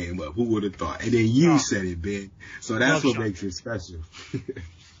would have came up? Who would have thought? And then you said it, Ben. So that's what makes it special.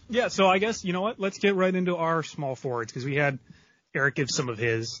 Yeah, so I guess, you know what? Let's get right into our small forwards because we had Eric give some of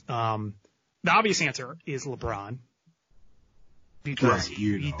his. The obvious answer is LeBron because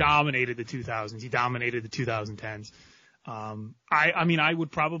he dominated the 2000s. He dominated the 2010s. I mean, I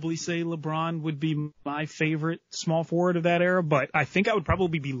would probably say LeBron would be my favorite small forward of that era, but I think I would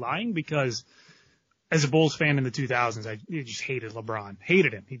probably be lying because as a Bulls fan in the 2000s, I just hated LeBron.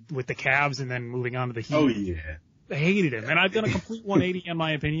 Hated him with the Cavs and then moving on to the Heat. Oh, yeah. I hated him. And I've done a complete 180 in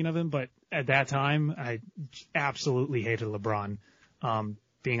my opinion of him, but at that time, I absolutely hated LeBron,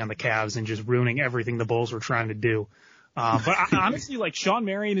 being on the Cavs and just ruining everything the Bulls were trying to do. But honestly, like Sean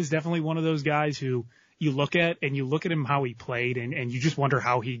Marion is definitely one of those guys who you look at him how he played and you just wonder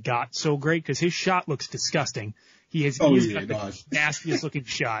how he got so great because his shot looks disgusting. He's got the nastiest looking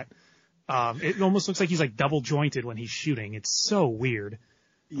shot. It almost looks like he's like double jointed when he's shooting. It's so weird.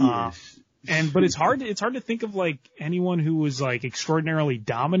 Yes. But it's hard to think of like anyone who was like extraordinarily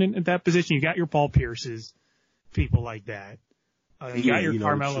dominant at that position. You got your Paul Pierces, people like that. You got your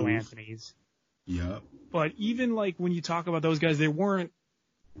Carmelo Anthonys. Yep. But even like when you talk about those guys, they weren't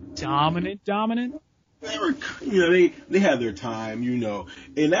dominant. They had their time,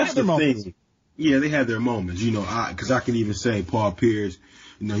 and that's the thing. Yeah, they had their moments, because I can even say Paul Pierce,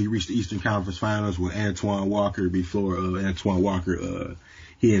 he reached the Eastern Conference Finals with Antoine Walker before Antoine Walker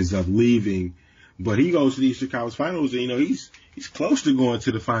he ends up leaving, but he goes to the Eastern Conference Finals, and he's close to going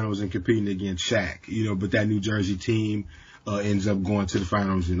to the finals and competing against Shaq, but that New Jersey team ends up going to the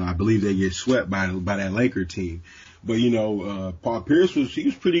finals, and I believe they get swept by that Laker team. But, Paul Pierce was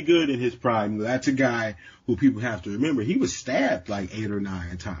pretty good in his prime. That's a guy who people have to remember. He was stabbed like 8 or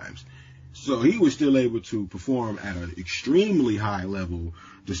 9 times. So he was still able to perform at an extremely high level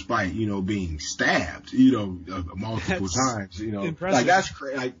despite, being stabbed, multiple times, Impressive.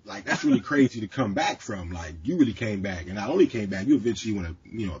 That's really crazy to come back from. Like, you really came back, and not only came back, you eventually won a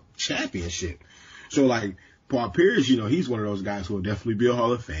championship. So, Paul Pierce, he's one of those guys who will definitely be a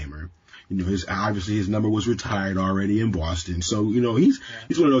Hall of Famer. His number was retired already in Boston. So, he's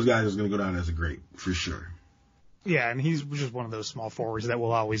one of those guys that's going to go down as a great, for sure. Yeah, and he's just one of those small forwards that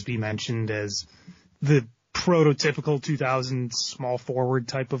will always be mentioned as the prototypical 2000 small forward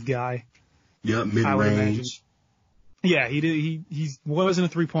type of guy. Yeah, mid-range. Yeah, he wasn't a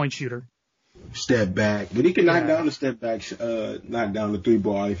three-point shooter. Step back, but he can knock down the step back, knock down the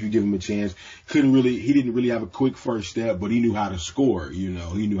 3-ball if you give him a chance. He didn't really have a quick first step, but he knew how to score. He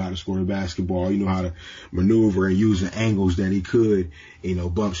knew how to score the basketball. He knew how to maneuver and use the angles that he could.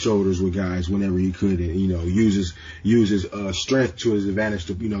 Bump shoulders with guys whenever he could, and uses strength to his advantage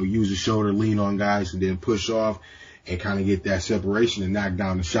to use his shoulder, lean on guys, and then push off and kind of get that separation and knock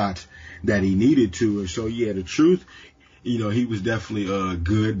down the shots that he needed to. And so, the truth, he was definitely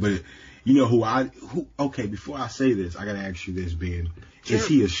good, but. Okay, before I say this, I gotta ask you this, Ben. Sure. Is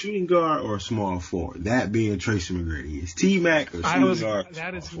he a shooting guard or a small forward? That being Tracy McGrady. Is T-Mac a shooting guard?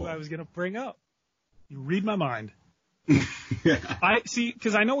 That is who I was gonna bring up. You read my mind.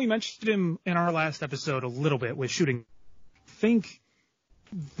 Because I know we mentioned him in our last episode a little bit with shooting. I think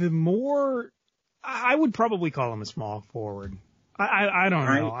I would probably call him a small forward. I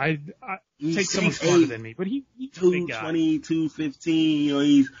don't know. I take someone smarter than me, but he's a big guy. 220,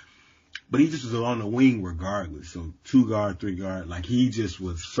 215, But he just was on the wing regardless. So 2 guard, 3 guard, he just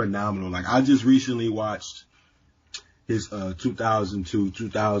was phenomenal. I just recently watched his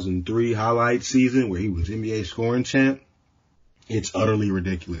 2002-2003 highlight season where he was NBA scoring champ. It's utterly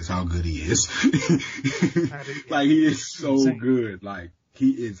ridiculous how good he is. He is so insane. Good.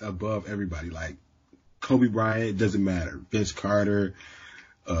 He is above everybody. Kobe Bryant, doesn't matter. Vince Carter,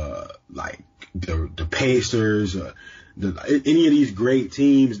 the Pacers, any of these great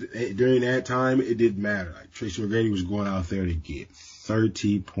teams during that time, it didn't matter. Tracy McGrady was going out there to get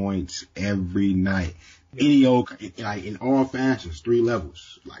 30 points every night. In all fashions, 3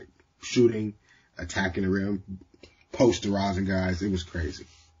 levels, shooting, attacking the rim, posterizing guys. It was crazy.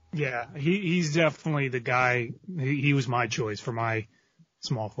 Yeah, he's definitely the guy. He was my choice for my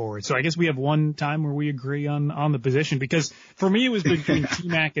small forward. So I guess we have one time where we agree on the position, because for me it was between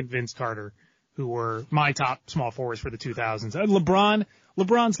T-Mac and Vince Carter, who were my top small forwards for the 2000s.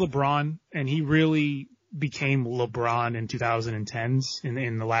 LeBron's LeBron, and he really became LeBron in 2010s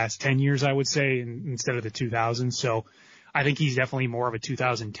in the last 10 years, I would say, instead of the 2000s. So I think he's definitely more of a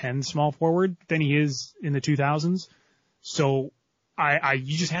 2010 small forward than he is in the 2000s. So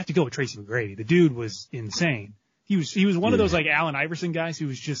you just have to go with Tracy McGrady. The dude was insane. He was one of those Allen Iverson guys who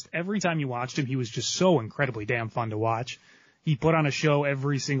was just, every time you watched him, he was just so incredibly damn fun to watch. He put on a show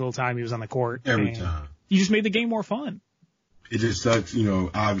every single time he was on the court. Every time. He just made the game more fun. It just sucks,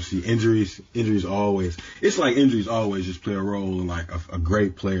 obviously injuries always, it's injuries always just play a role in a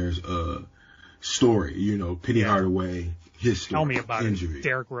great player's, story, Penny Hardaway, his story. Tell me about injury. It.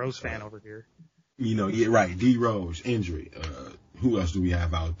 Derrick Rose fan over here. D Rose, injury. Who else do we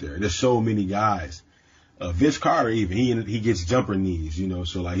have out there? There's so many guys. Vince Carter, even he gets jumper knees,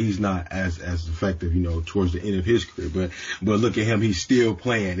 so he's not as effective, towards the end of his career. But look at him, he's still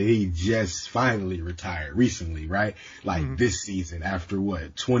playing, and he just finally retired recently, right? This season after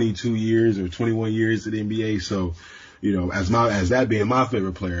 22 years or 21 years at the NBA. So, as that being my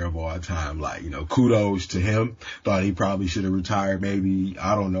favorite player of all time, kudos to him. Thought he probably should have retired maybe,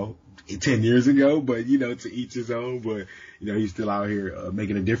 I don't know, 10 years ago, but to each his own. But he's still out here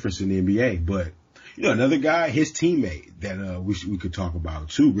making a difference in the NBA. But another guy, his teammate that we could talk about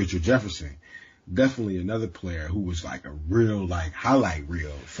too, Richard Jefferson. Definitely another player who was a real highlight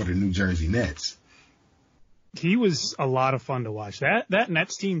reel for the New Jersey Nets. He was a lot of fun to watch. That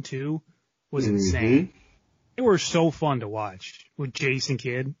Nets team too was insane. They were so fun to watch with Jason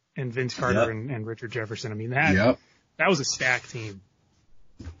Kidd and Vince Carter and Richard Jefferson. I mean, that was a stacked team.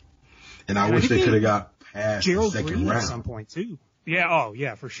 And I wish they could have got past Gerald the second Green round at some point too.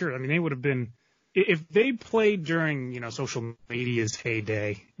 Yeah, for sure. I mean, they would have been if they played during, social media's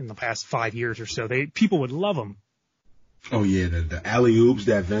heyday in the past 5 years or so, people would love them. Oh yeah, the alley-oops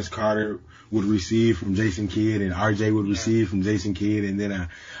that Vince Carter would receive from Jason Kidd and RJ would receive from Jason Kidd. And then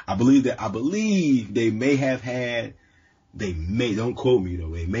I believe they may have had, don't quote me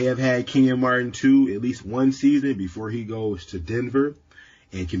though, they may have had Kenyon Martin too, at least one season before he goes to Denver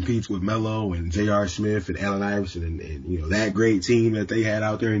and competes with Melo and J.R. Smith and Allen Iverson and that great team that they had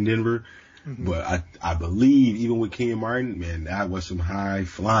out there in Denver. Mm-hmm. But I believe even with Kenyon Martin, man, that was some high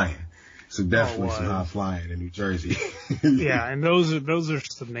flying. So definitely some high flying in New Jersey. Yeah, and those are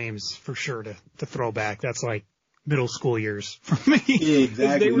some names for sure to throw back. That's like middle school years for me. Yeah,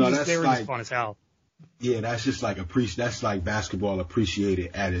 exactly. They were just fun as hell. Yeah, that's just like that's like basketball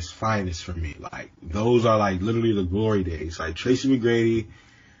appreciated at its finest for me. Like those are like literally the glory days. Like Tracy McGrady,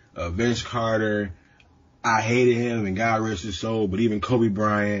 Vince Carter. I hated him and God rest his soul, but even Kobe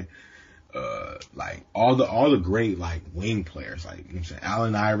Bryant. Like all the great like wing players, like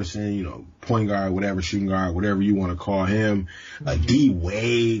Allen Iverson, point guard, whatever, shooting guard, whatever you want to call him. Like D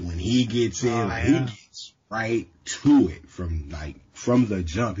Wade, when he gets in, he gets right to it from the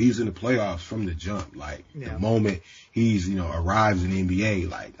jump. He's in the playoffs from the jump. Like the moment he's arrives in the NBA,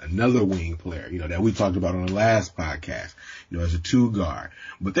 like another wing player, that we talked about on the last podcast, as a 2 guard.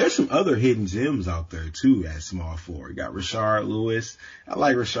 But there's some other hidden gems out there too at small forward. You got Rashard Lewis. I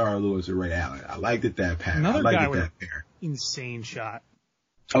like Rashard Lewis and Ray Allen. I liked it that pair. Another guy with an insane shot.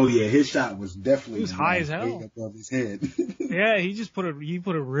 Oh yeah, his shot was definitely he was high as hell above his head. Yeah, he put it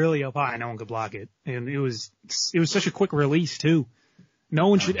really up high. No one could block it, and it was such a quick release too. No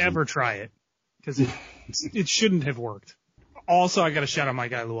one should ever try it because it shouldn't have worked. Also, I got to shout out my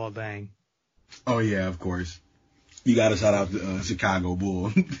guy Luol Deng. Oh yeah, of course. You got to shout out the Chicago Bull.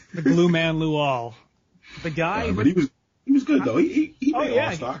 The glue man Luol. The guy. But he was good though. He made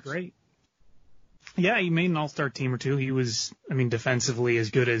All-Star. He was great. Yeah, he made an All-Star team or two. He was, defensively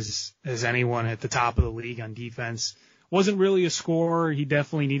as good as anyone at the top of the league on defense. Wasn't really a scorer. He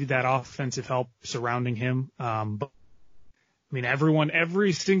definitely needed that offensive help surrounding him. But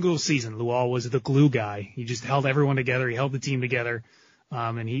every single season, Luol was the glue guy. He just held everyone together. He held the team together.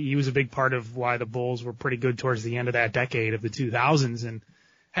 And he was a big part of why the Bulls were pretty good towards the end of that decade of the 2000s, and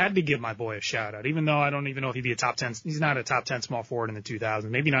had to give my boy a shout out, even though I don't even know if he'd be a top 10. He's not a top 10 small forward in the 2000s,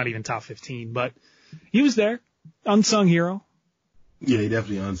 maybe not even top 15, but he was there. Unsung hero. Yeah, he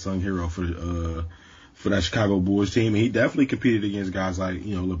definitely an unsung hero for that Chicago Bulls team. He definitely competed against guys like,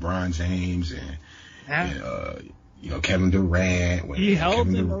 LeBron James and Kevin Durant. He held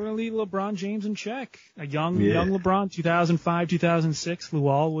an early LeBron James in check. A young LeBron, 2005, 2006.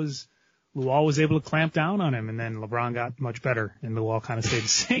 Luol was able to clamp down on him, and then LeBron got much better, and Luol kind of stayed the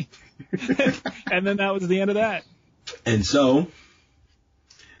same. And then that was the end of that. And so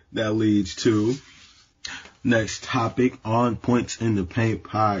that leads to next topic on Points in the Paint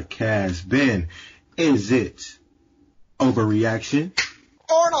podcast. Ben, is it overreaction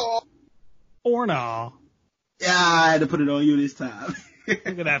or no? Yeah, I had to put it on you this time. Look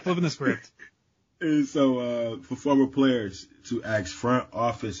at that, flipping the script. And so, for former players to ask front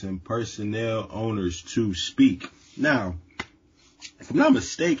office and personnel owners to speak. Now, if I'm not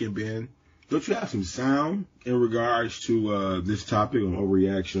mistaken, Ben, don't you have some sound in regards to this topic on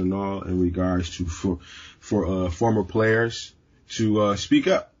overreaction and all in regards to for former players to speak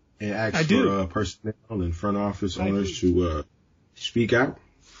up and ask for personnel and front office owners to speak out?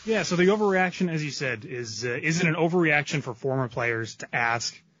 Yeah, so the overreaction, as you said, is it an overreaction for former players to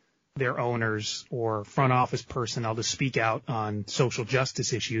ask their owners or front office personnel to speak out on social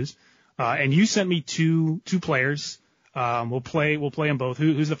justice issues? And you sent me two players. We'll play them both.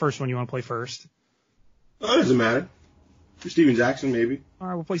 Who's the first one you want to play first? Oh, it doesn't matter. Steven Jackson, maybe. All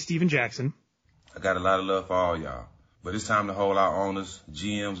right, we'll play Steven Jackson. I got a lot of love for all y'all, but it's time to hold our owners,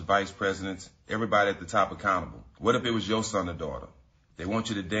 GMs, vice presidents, everybody at the top accountable. What if it was your son or daughter? They want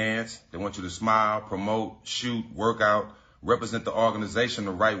you to dance, they want you to smile, promote, shoot, work out, represent the organization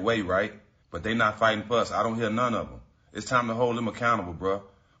the right way, right? But they not fighting for us. I don't hear none of them. It's time to hold them accountable, bruh.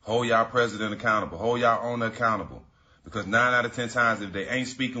 Hold y'all president accountable. Hold y'all owner accountable. Because 9 out of 10 times, if they ain't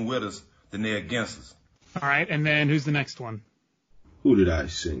speaking with us, then they're against us. All right, and then who's the next one? Who did I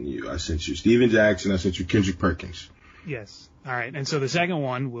send you? I sent you Steven Jackson. I sent you Kendrick Perkins. Yes. All right, and so the second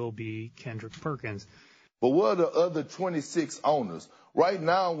one will be Kendrick Perkins. But what are the other 26 owners? Right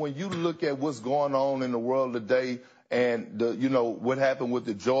now, when you look at what's going on in the world today and what happened with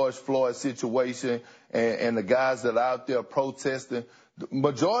the George Floyd situation and the guys that are out there protesting, the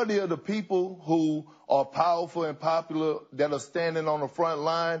majority of the people who are powerful and popular that are standing on the front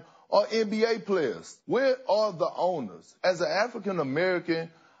line are NBA players. Where are the owners? As an African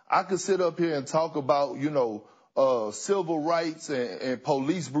American, I could sit up here and talk about, civil rights and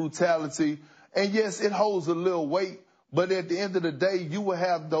police brutality. And yes, it holds a little weight, but at the end of the day, you will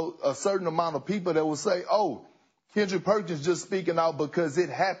have a certain amount of people that will say, oh, Kendrick Perkins just speaking out because it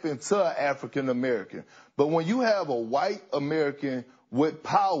happened to an African American. But when you have a white American with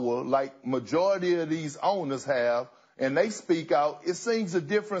power, like majority of these owners have, and they speak out, it sings a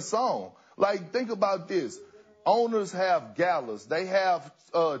different song. Like, think about this. Owners have galas. They have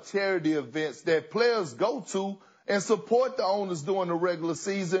charity events that players go to and support the owners during the regular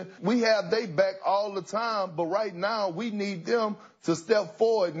season. We have they back all the time, but right now we need them to step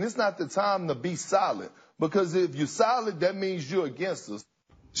forward, and it's not the time to be silent, because if you're silent, that means you're against us.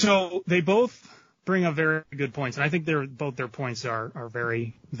 So they both bring up very good points, and I think both their points are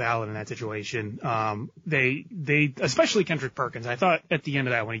very valid in that situation. They especially Kendrick Perkins, I thought at the end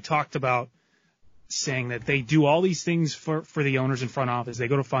of that when he talked about saying that they do all these things for the owners in front office, they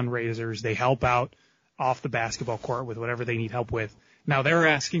go to fundraisers, they help out off the basketball court with whatever they need help with. Now they're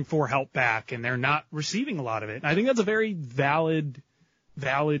asking for help back, and they're not receiving a lot of it. And I think that's a very valid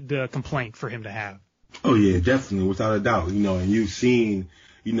complaint for him to have. Oh yeah, definitely, without a doubt. And you've seen,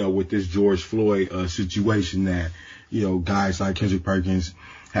 with this George Floyd situation that, guys like Kendrick Perkins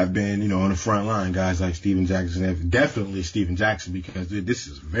have been, on the front line. Guys like Steven Jackson, definitely Steven Jackson, because this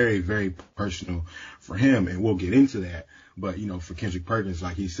is very, very personal for him, and we'll get into that. But, for Kendrick Perkins,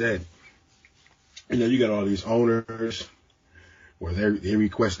 like he said, you got all these owners where they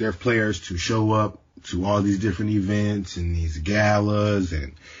request their players to show up to all these different events and these galas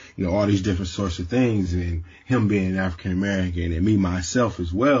and, all these different sorts of things. And him being an African American, and me myself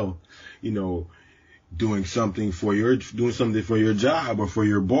as well, doing something for your job or for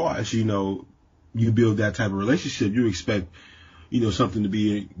your boss, you build that type of relationship, you expect, something to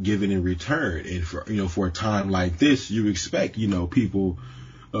be given in return. And for a time like this, you expect, people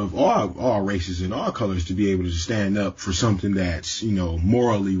of all races and all colors to be able to stand up for something that's,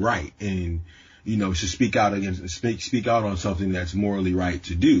 morally right, and, to speak out on something that's morally right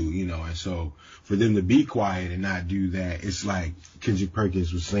to do, and so for them to be quiet and not do that, it's like Kendrick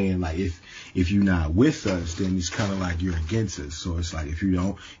Perkins was saying, like, if you're not with us, then it's kind of like you're against us. So it's like, if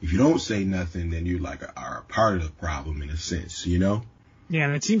you don't say nothing, then you are a part of the problem in a sense, Yeah.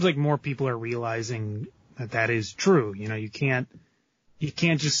 And it seems like more people are realizing that is true. You can't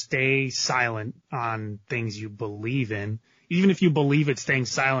just stay silent on things you believe in. Even if you believe it, staying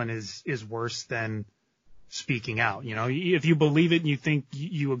silent is worse than speaking out. If you believe it and you think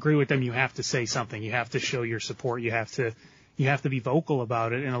you agree with them, you have to say something. You have to show your support. You have to be vocal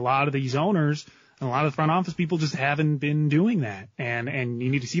about it. And a lot of these owners and a lot of the front office people just haven't been doing that. And you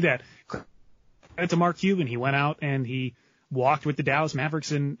need to see that. Credit to Mark Cuban. He went out and he walked with the Dallas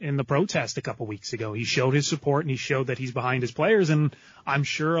Mavericks in the protest a couple weeks ago. He showed his support and he showed that he's behind his players. And I'm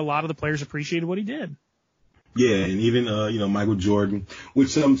sure a lot of the players appreciated what he did. Yeah, and even, Michael Jordan, which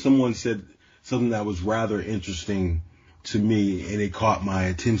someone said something that was rather interesting to me, and it caught my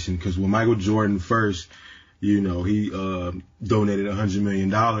attention, because when Michael Jordan first, he donated $100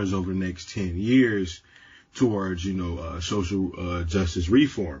 million over the next 10 years towards, social justice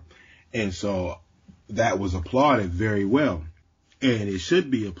reform. And so that was applauded very well, and it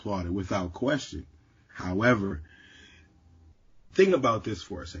should be applauded without question. However, think about this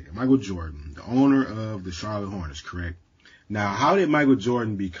for a second. Michael Jordan, the owner of the Charlotte Hornets, correct? Now, how did Michael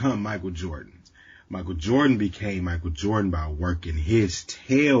Jordan become Michael Jordan? Michael Jordan became Michael Jordan by working his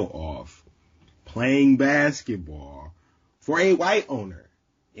tail off, playing basketball for a white owner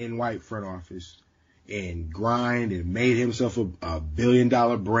in white front office, and grind and made himself a $1 billion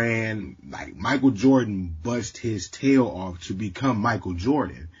brand. Like, Michael Jordan bust his tail off to become Michael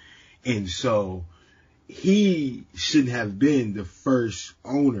Jordan. And so he shouldn't have been the first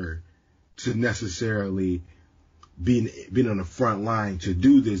owner to necessarily been on the front line to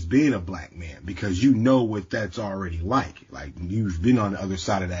do this, being a black man, because what that's already like. Like, you've been on the other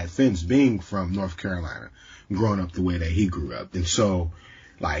side of that fence, being from North Carolina, growing up the way that he grew up. And so,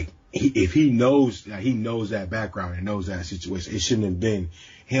 like, if he knows that background and knows that situation, it shouldn't have been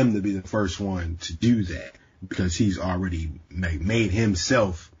him to be the first one to do that, because he's already made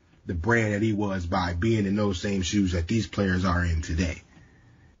himself the brand that he was by being in those same shoes that these players are in today.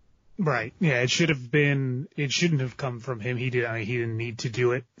 Right. Yeah, it shouldn't have come from him. He didn't need to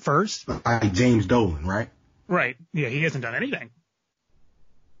do it first. Like James Dolan, right? Right. Yeah, he hasn't done anything.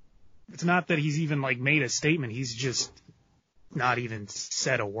 It's not that he's even made a statement. He's just not even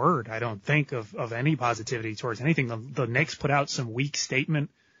said a word, I don't think, of any positivity towards anything. The Knicks put out some weak statement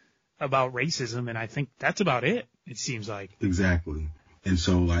about racism, and I think that's about it seems like. Exactly. And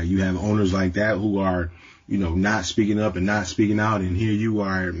so, you have owners like that who are, not speaking up and not speaking out. And here you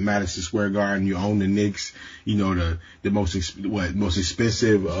are at Madison Square Garden. You own the Knicks, the most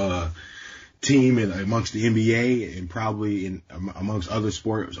expensive team amongst the NBA and probably amongst other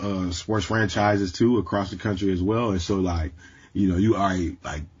sports franchises too across the country as well. And so you are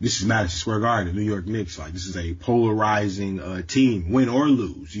this is Madison Square Garden, the New York Knicks. This is a polarizing team, win or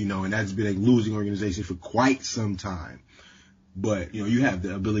lose, and that's been a losing organization for quite some time. But you have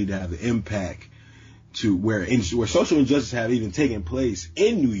the ability to have the impact to where social injustice have even taken place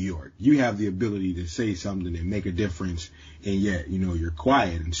in New York. You have the ability to say something and make a difference, and yet you're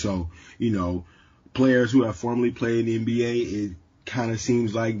quiet. And so players who have formerly played in the NBA, it kind of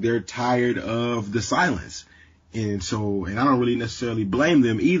seems like they're tired of the silence. And I don't really necessarily blame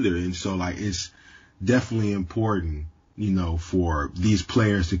them either. And so it's definitely important, for these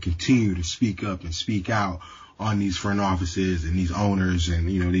players to continue to speak up and speak out on these front offices and these owners and,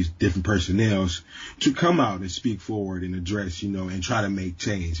 these different personnels to come out and speak forward and address, and try to make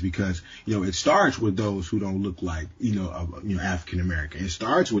change because, it starts with those who don't look like, African American. It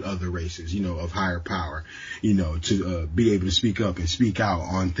starts with other races, of higher power, to be able to speak up and speak out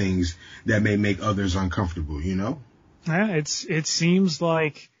on things that may make others uncomfortable, Yeah, it seems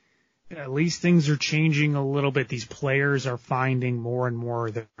like at least things are changing a little bit. These players are finding more and more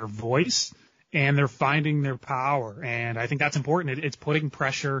their voice. And they're finding their power. And I think that's important. It's putting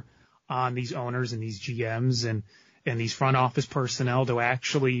pressure on these owners and these GMs and these front office personnel to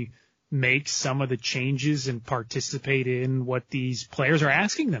actually make some of the changes and participate in what these players are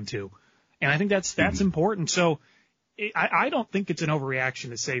asking them to. And I think that's important. So I don't think it's an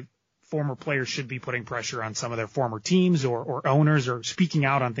overreaction to say former players should be putting pressure on some of their former teams or owners or speaking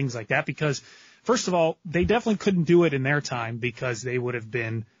out on things like that. Because, first of all, they definitely couldn't do it in their time because they would have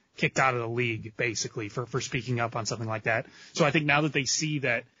been kicked out of the league, basically, for speaking up on something like that. So I think now that they see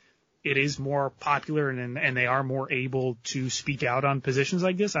that it is more popular and they are more able to speak out on positions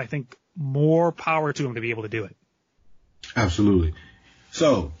like this, I think more power to them to be able to do it. Absolutely.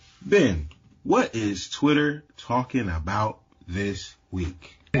 So, Ben, what is Twitter talking about this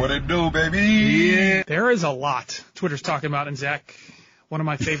week? What it do, baby? Yeah, there is a lot Twitter's talking about. And Zach, one of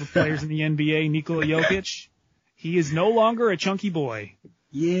my favorite players in the NBA, Nikola Jokic, he is no longer a chunky boy.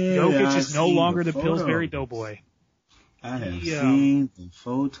 Yeah, Jokic is no longer the Pillsbury Doughboy. I have seen the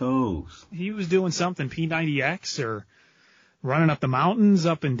photos. He was doing something, P90X or running up the mountains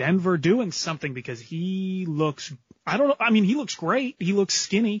up in Denver, doing something because he looks, he looks great. He looks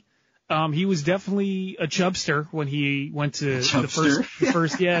skinny. He was definitely a chubster when he went to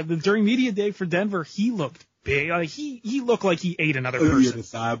during media day for Denver, he looked big. Like he looked like he ate another person. Yeah, the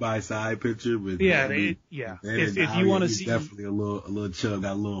side-by-side picture. But if you want to see, definitely a little chub.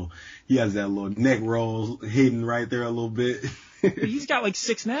 He has that little neck roll hidden right there a little bit. He's got like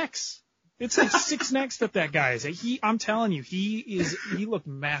 6 necks. It's like 6 necks that guy is. I'm telling you, he looked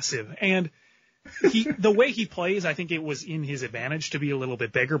massive. And the way he plays, I think it was in his advantage to be a little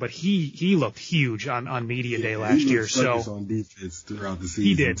bit bigger, but he looked huge on media day last year. So on defense throughout the season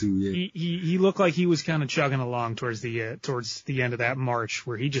he did. Too, yeah. He looked like he was kind of chugging along towards the end of that March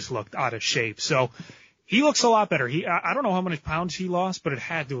where he just looked out of shape. So he looks a lot better. I don't know how many pounds he lost, but it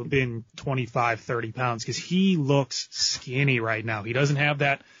had to have been 25, 30 pounds because he looks skinny right now. He doesn't have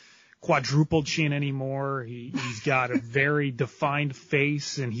that quadruple chin anymore. He's got a very defined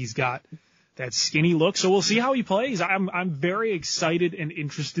face and he's got that skinny look. So we'll see how he plays. I'm very excited and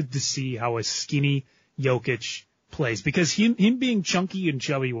interested to see how a skinny Jokic plays because him being chunky and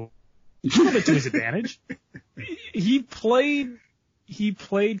chubby will have it to his advantage. He played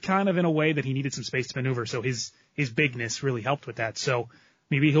kind of in a way that he needed some space to maneuver. So his bigness really helped with that. So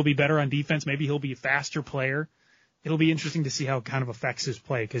maybe he'll be better on defense. Maybe he'll be a faster player. It'll be interesting to see how it kind of affects his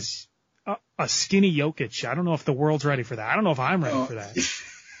play because a skinny Jokic, I don't know if the world's ready for that. I don't know if I'm ready for that.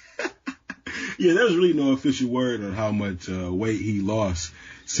 Yeah, there's really no official word on how much weight he lost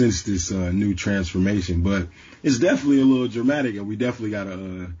since this new transformation, but it's definitely a little dramatic, and we definitely got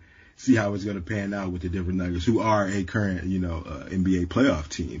to see how it's going to pan out with the Denver Nuggets, who are a current, NBA playoff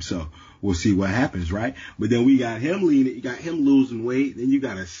team. So we'll see what happens, right? But then we got him losing weight. Then you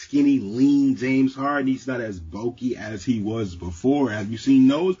got a skinny, lean James Harden. He's not as bulky as he was before. Have you seen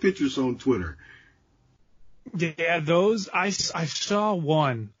those pictures on Twitter? Yeah, those I saw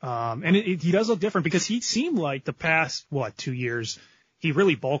one, and he does look different because he seemed like the past 2 years he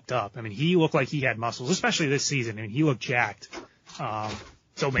really bulked up. I mean, he looked like he had muscles, especially this season. I mean, he looked jacked.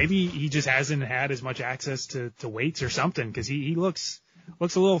 So maybe he just hasn't had as much access to weights or something because he looks a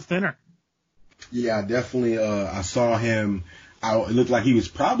little thinner. Yeah, definitely. I saw him It looked like he was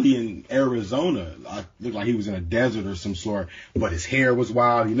probably in Arizona. It looked like he was in a desert or some sort, but his hair was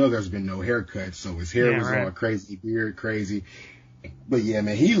wild. You know, there's been no haircut, so his hair was all crazy, beard crazy. But yeah,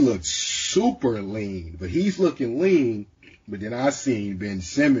 man, he looked super lean, but he's looking lean. But then I seen Ben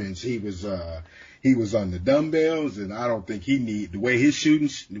Simmons. He was on the dumbbells, and I don't think the way he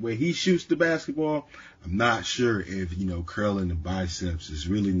shoots the basketball. I'm not sure if, curling the biceps is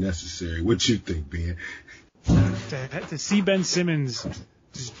really necessary. What you think, Ben? To see Ben Simmons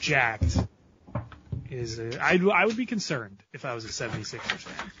just jacked I would be concerned if I was a 76ers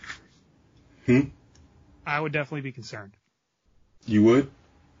fan. I would definitely be concerned. You would?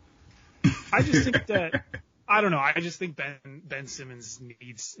 I just think that, I don't know, I just think Ben Simmons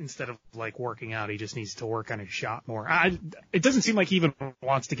needs, instead of like working out, he just needs to work on his shot more. It doesn't seem like he even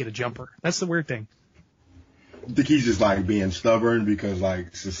wants to get a jumper. That's the weird thing. I think he's just like being stubborn because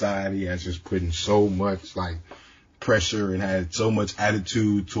like society has just put in so much like pressure and had so much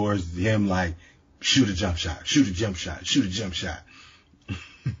attitude towards him, like shoot a jump shot, shoot a jump shot, shoot a jump shot.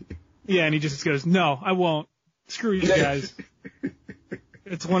 Yeah, and he just goes, no, I won't. Screw you guys.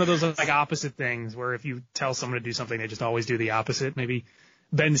 It's one of those like opposite things where if you tell someone to do something, they just always do the opposite. Maybe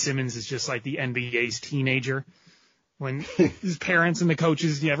Ben Simmons is just like the NBA's teenager. When his parents and the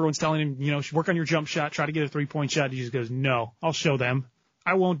coaches, everyone's telling him, work on your jump shot, try to get a 3-point shot. He just goes, no, I'll show them.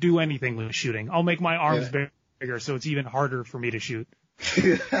 I won't do anything with shooting. I'll make my arms bigger so it's even harder for me to shoot.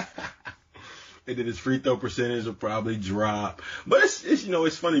 And then his free throw percentage will probably drop. But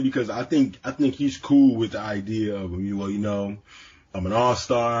it's funny because I think he's cool with the idea of, I'm an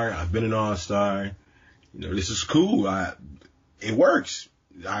all-star. I've been an all-star. This is cool. It works.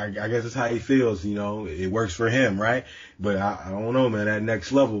 I guess that's how he feels, it works for him, right? But I don't know, man, that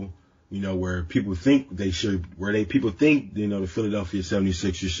next level, where people think the Philadelphia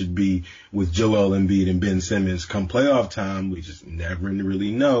 76ers should be with Joel Embiid and Ben Simmons come playoff time. We just never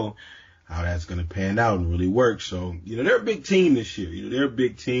really know how that's going to pan out and really work. So, they're a big team this year. They're a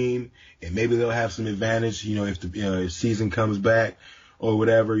big team, and maybe they'll have some advantage, if the season comes back or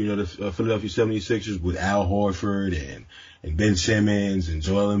whatever. The Philadelphia 76ers with Al Horford and Ben Simmons and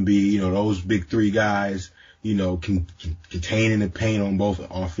Joel Embiid, those big three guys, can contain in the paint on both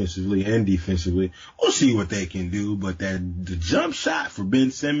offensively and defensively. We'll see what they can do, but the jump shot for Ben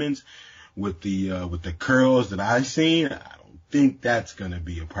Simmons with the curls that I've seen, I don't think that's going to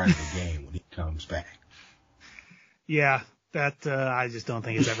be a part of the game when he comes back. Yeah, that I just don't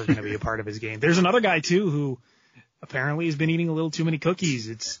think it's ever going to be a part of his game. There's another guy too who apparently has been eating a little too many cookies.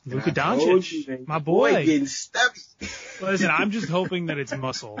 It's Luka Doncic, my boy. Getting stubby. Listen, I'm just hoping that it's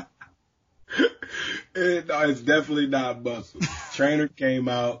muscle. No, it's definitely not muscle. Trainer came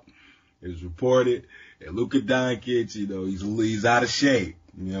out. It was reported that Luka Doncic, he's out of shape.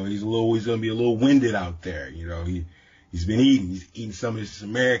 He's going to be a little winded out there. He's been eating. He's eating some of this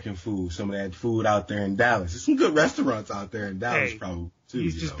American food, some of that food out there in Dallas. There's some good restaurants out there in Dallas, probably too.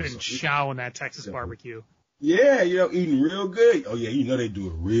 He's just been chowing that Texas barbecue. Yeah, eating real good. Oh yeah, they do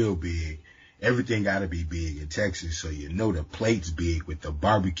it real big. Everything got to be big in Texas, so the plate's big with the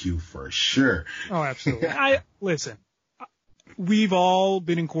barbecue for sure. Oh, absolutely. Listen, we've all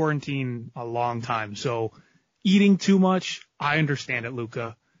been in quarantine a long time, so eating too much, I understand it,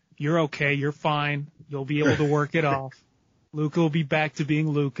 Luka. You're okay. You're fine. You'll be able to work it off. Luka will be back to being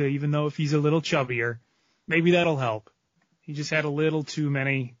Luka, even though if he's a little chubbier, maybe that'll help. He just had a little too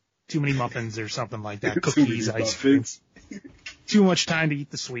many muffins or something like that. Cookies, ice cream. Too much time to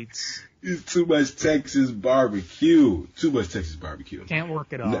eat the sweets. It's too much Texas barbecue. Can't work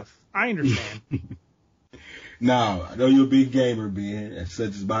it off. I understand. Now, I know you're a big gamer, Ben, and such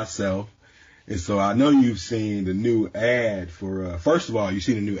as myself. And so I know you've seen the new ad for, first of all, you've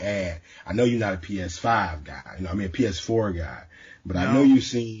seen a new ad. I know you're not a PS5 guy. A PS4 guy. But no. I know you've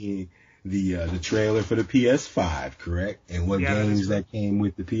seen the trailer for the PS5, correct? And what games that came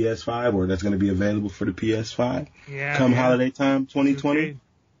with the PS5 or that's going to be available for the PS5? Yeah. Come holiday time, 2020?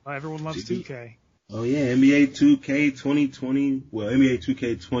 Everyone loves 2K. Oh, yeah. NBA 2K 2020. Well, NBA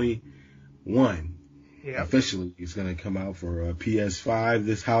 2K 21. Yeah. Officially, it's going to come out for PS5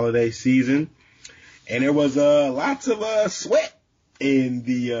 this holiday season. And there was lots of sweat in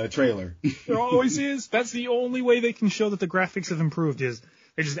the trailer. There always is. That's the only way they can show that the graphics have improved is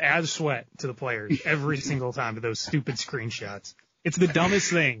they just add sweat to the players every single time to those stupid screenshots. It's the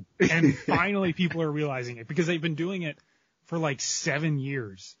dumbest thing. And finally people are realizing it because they've been doing it for like 7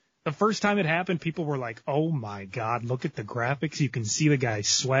 years. The first time it happened, people were like, oh my God, look at the graphics. You can see the guy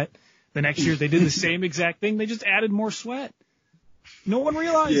sweat. The next year they did the same exact thing. They just added more sweat. No one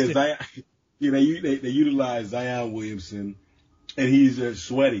realized it. They utilized Zion Williamson, and he's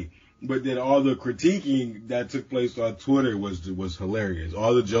sweaty. But then all the critiquing that took place on Twitter was hilarious.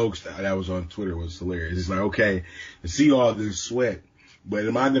 All the jokes that was on Twitter was hilarious. It's like, okay, I see all this sweat, but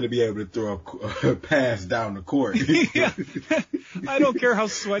am I going to be able to throw a pass down the court? Yeah. I don't care how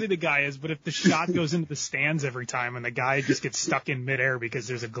sweaty the guy is, but if the shot goes into the stands every time and the guy just gets stuck in midair because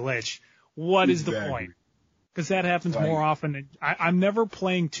there's a glitch, what is the point? Because that happens more often. I'm never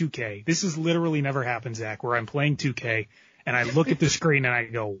playing 2K. This is literally never happened, Zach, where I'm playing 2K and I look at the screen and I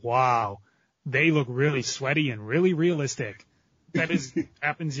go, wow, they look really sweaty and really realistic. That has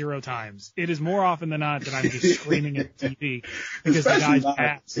happened 0 times. It is more often than not that I'm just screaming at the TV because the guy's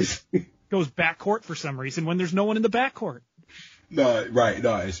pass goes backcourt for some reason when there's no one in the backcourt. No, right.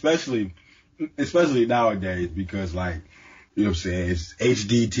 No, especially nowadays because, like, you know what I'm saying, it's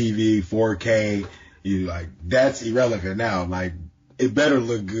HD TV, 4K. That's irrelevant now. Like, it better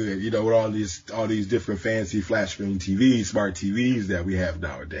look good, you know, with all these different fancy flat screen TVs, smart TVs that we have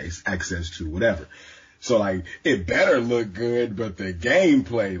nowadays, access to, whatever. So, like, it better look good, but the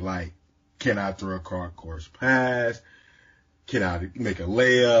gameplay, like, can I throw a course pass? Can I make a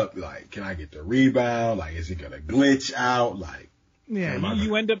layup? Like, can I get the rebound? Like, is it going to glitch out? Like, yeah,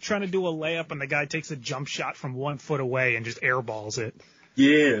 you end up trying to do a layup and the guy takes a jump shot from 1 foot away and just airballs it.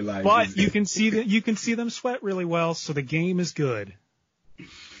 Yeah, like. But you can see them sweat really well, so the game is good.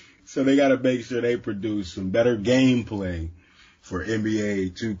 So they got to make sure they produce some better gameplay for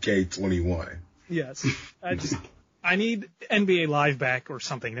NBA 2K21. Yes. I need NBA Live back or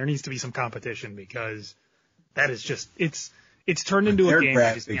something. There needs to be some competition because that is just, it's turned into a game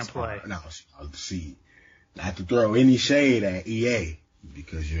you just can't play. No, see, not to throw any shade at EA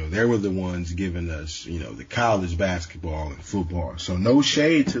because, you know, they were the ones giving us, you know, the college basketball and football. So no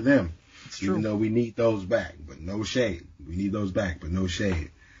shade to them. It's true. Even though we need those back, but no shade. We need those back, but no shade.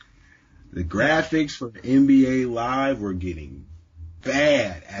 The graphics for NBA Live were getting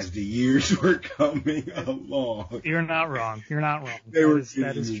bad as the years were coming along. You're not wrong. They were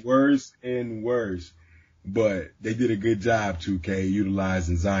getting worse and worse. But they did a good job, 2K,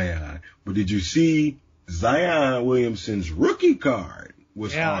 utilizing Zion. But did you see Zion Williamson's rookie card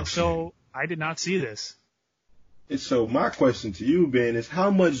was auctioned? So I did not see this. And so my question to you, Ben, is how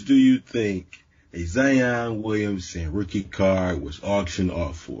much do you think a Zion Williamson rookie card was auctioned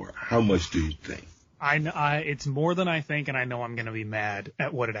off for? How much do you think? It's more than I think, and I know I'm going to be mad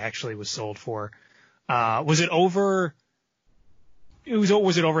at what it actually was sold for. Was it over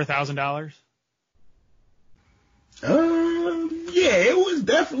 $1,000? Yeah, it was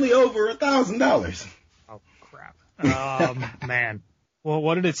definitely over $1,000. Oh crap. Man. Well,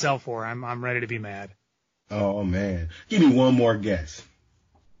 what did it sell for? I'm ready to be mad. Oh man. Give me one more guess.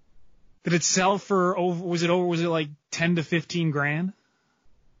 Did it sell for was it like 10 to 15 grand?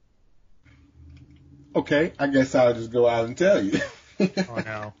 Okay, I guess I'll just go out and tell you. Oh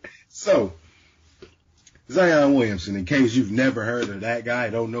no. So, Zion Williamson, in case you've never heard of that guy,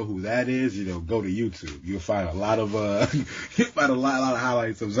 don't know who that is, you know, go to YouTube. You'll find a lot of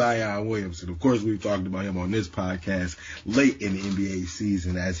highlights of Zion Williamson. Of course, we've talked about him on this podcast late in the NBA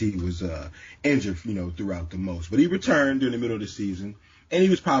season as he was injured, you know, throughout the most. But he returned during the middle of the season, and he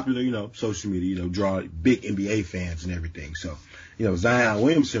was popular, you know, social media, you know, draw big NBA fans and everything. So, you know, Zion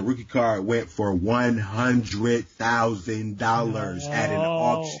Williamson rookie card went for $100,000 at an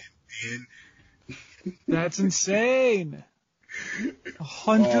auction. That's insane.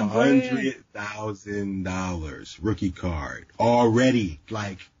 $100,000 rookie card already.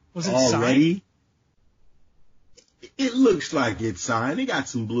 Like, was it already? Signed? It looks like it's signed. It got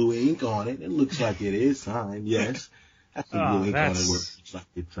some blue ink on it. It looks like it is signed. Yes, got some blue ink on it. Where it looks like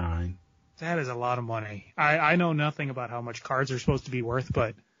it's signed. That is a lot of money. I know nothing about how much cards are supposed to be worth,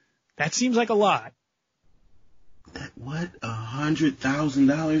 but that seems like a lot. What?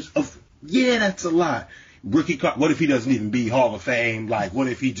 $100,000 of? Yeah, that's a lot. Rookie card. What if he doesn't even be Hall of Fame? Like, what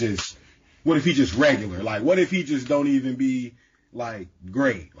if he just regular? Like, what if he just don't even be like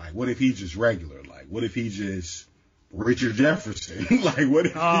great? Like, what if he just regular? Like, what if he just Richard Jefferson? Like, what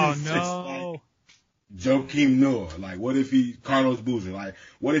if he's just like Joakim Noah? Like, what if he Carlos Boozer? Like,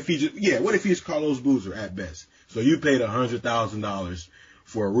 what if he's Carlos Boozer at best? So you paid $100,000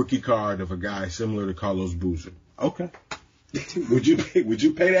 for a rookie card of a guy similar to Carlos Boozer. Okay. Would you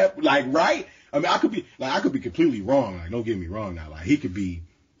pay that? Like, right? I mean, I could be completely wrong. Like, don't get me wrong now. Like, he could be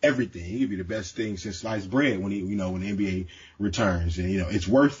everything. He could be the best thing since sliced bread when the NBA returns, and, you know, it's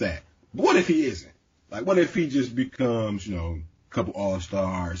worth that. But what if he isn't? Like, what if he just becomes, you know, a couple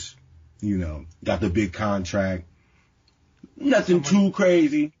All-Stars, you know, got the big contract, nothing too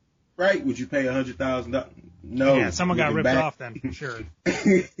crazy, right? Would you pay $100,000? No. Yeah, someone got ripped off then, for sure.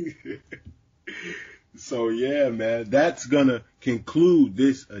 So, yeah, man, that's going to conclude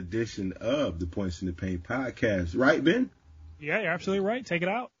this edition of the Points in the Paint podcast. Right, Ben? Yeah, you're absolutely right. Take it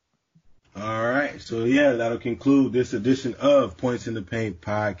out. All right. So, yeah, that'll conclude this edition of Points in the Paint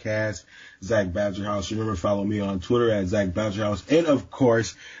podcast. Zach Badgerhouse. Remember, follow me on Twitter at Zach Badgerhouse. And, of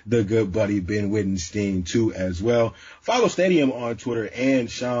course, the good buddy Ben Wittenstein, too, as well. Follow Stadium on Twitter and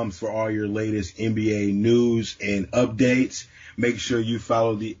Shams for all your latest NBA news and updates. Make sure you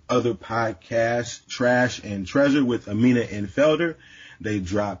follow the other podcasts, Trash and Treasure with Amina and Felder. They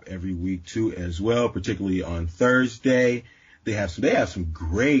drop every week, too, as well, particularly on Thursday. They have some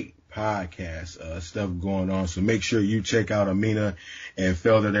great podcast stuff going on. So make sure you check out Amina and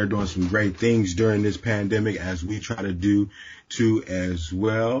Felder. They're doing some great things during this pandemic, as we try to do too as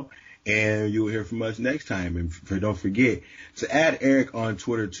well. And you'll hear from us next time. And don't forget to add Eric on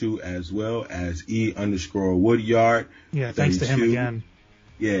Twitter too, as well as E_Woodyard. Yeah, thanks to him again.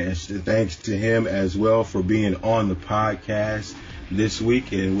 Yeah, thanks to him as well for being on the podcast this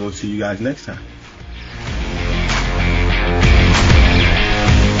week. And we'll see you guys next time.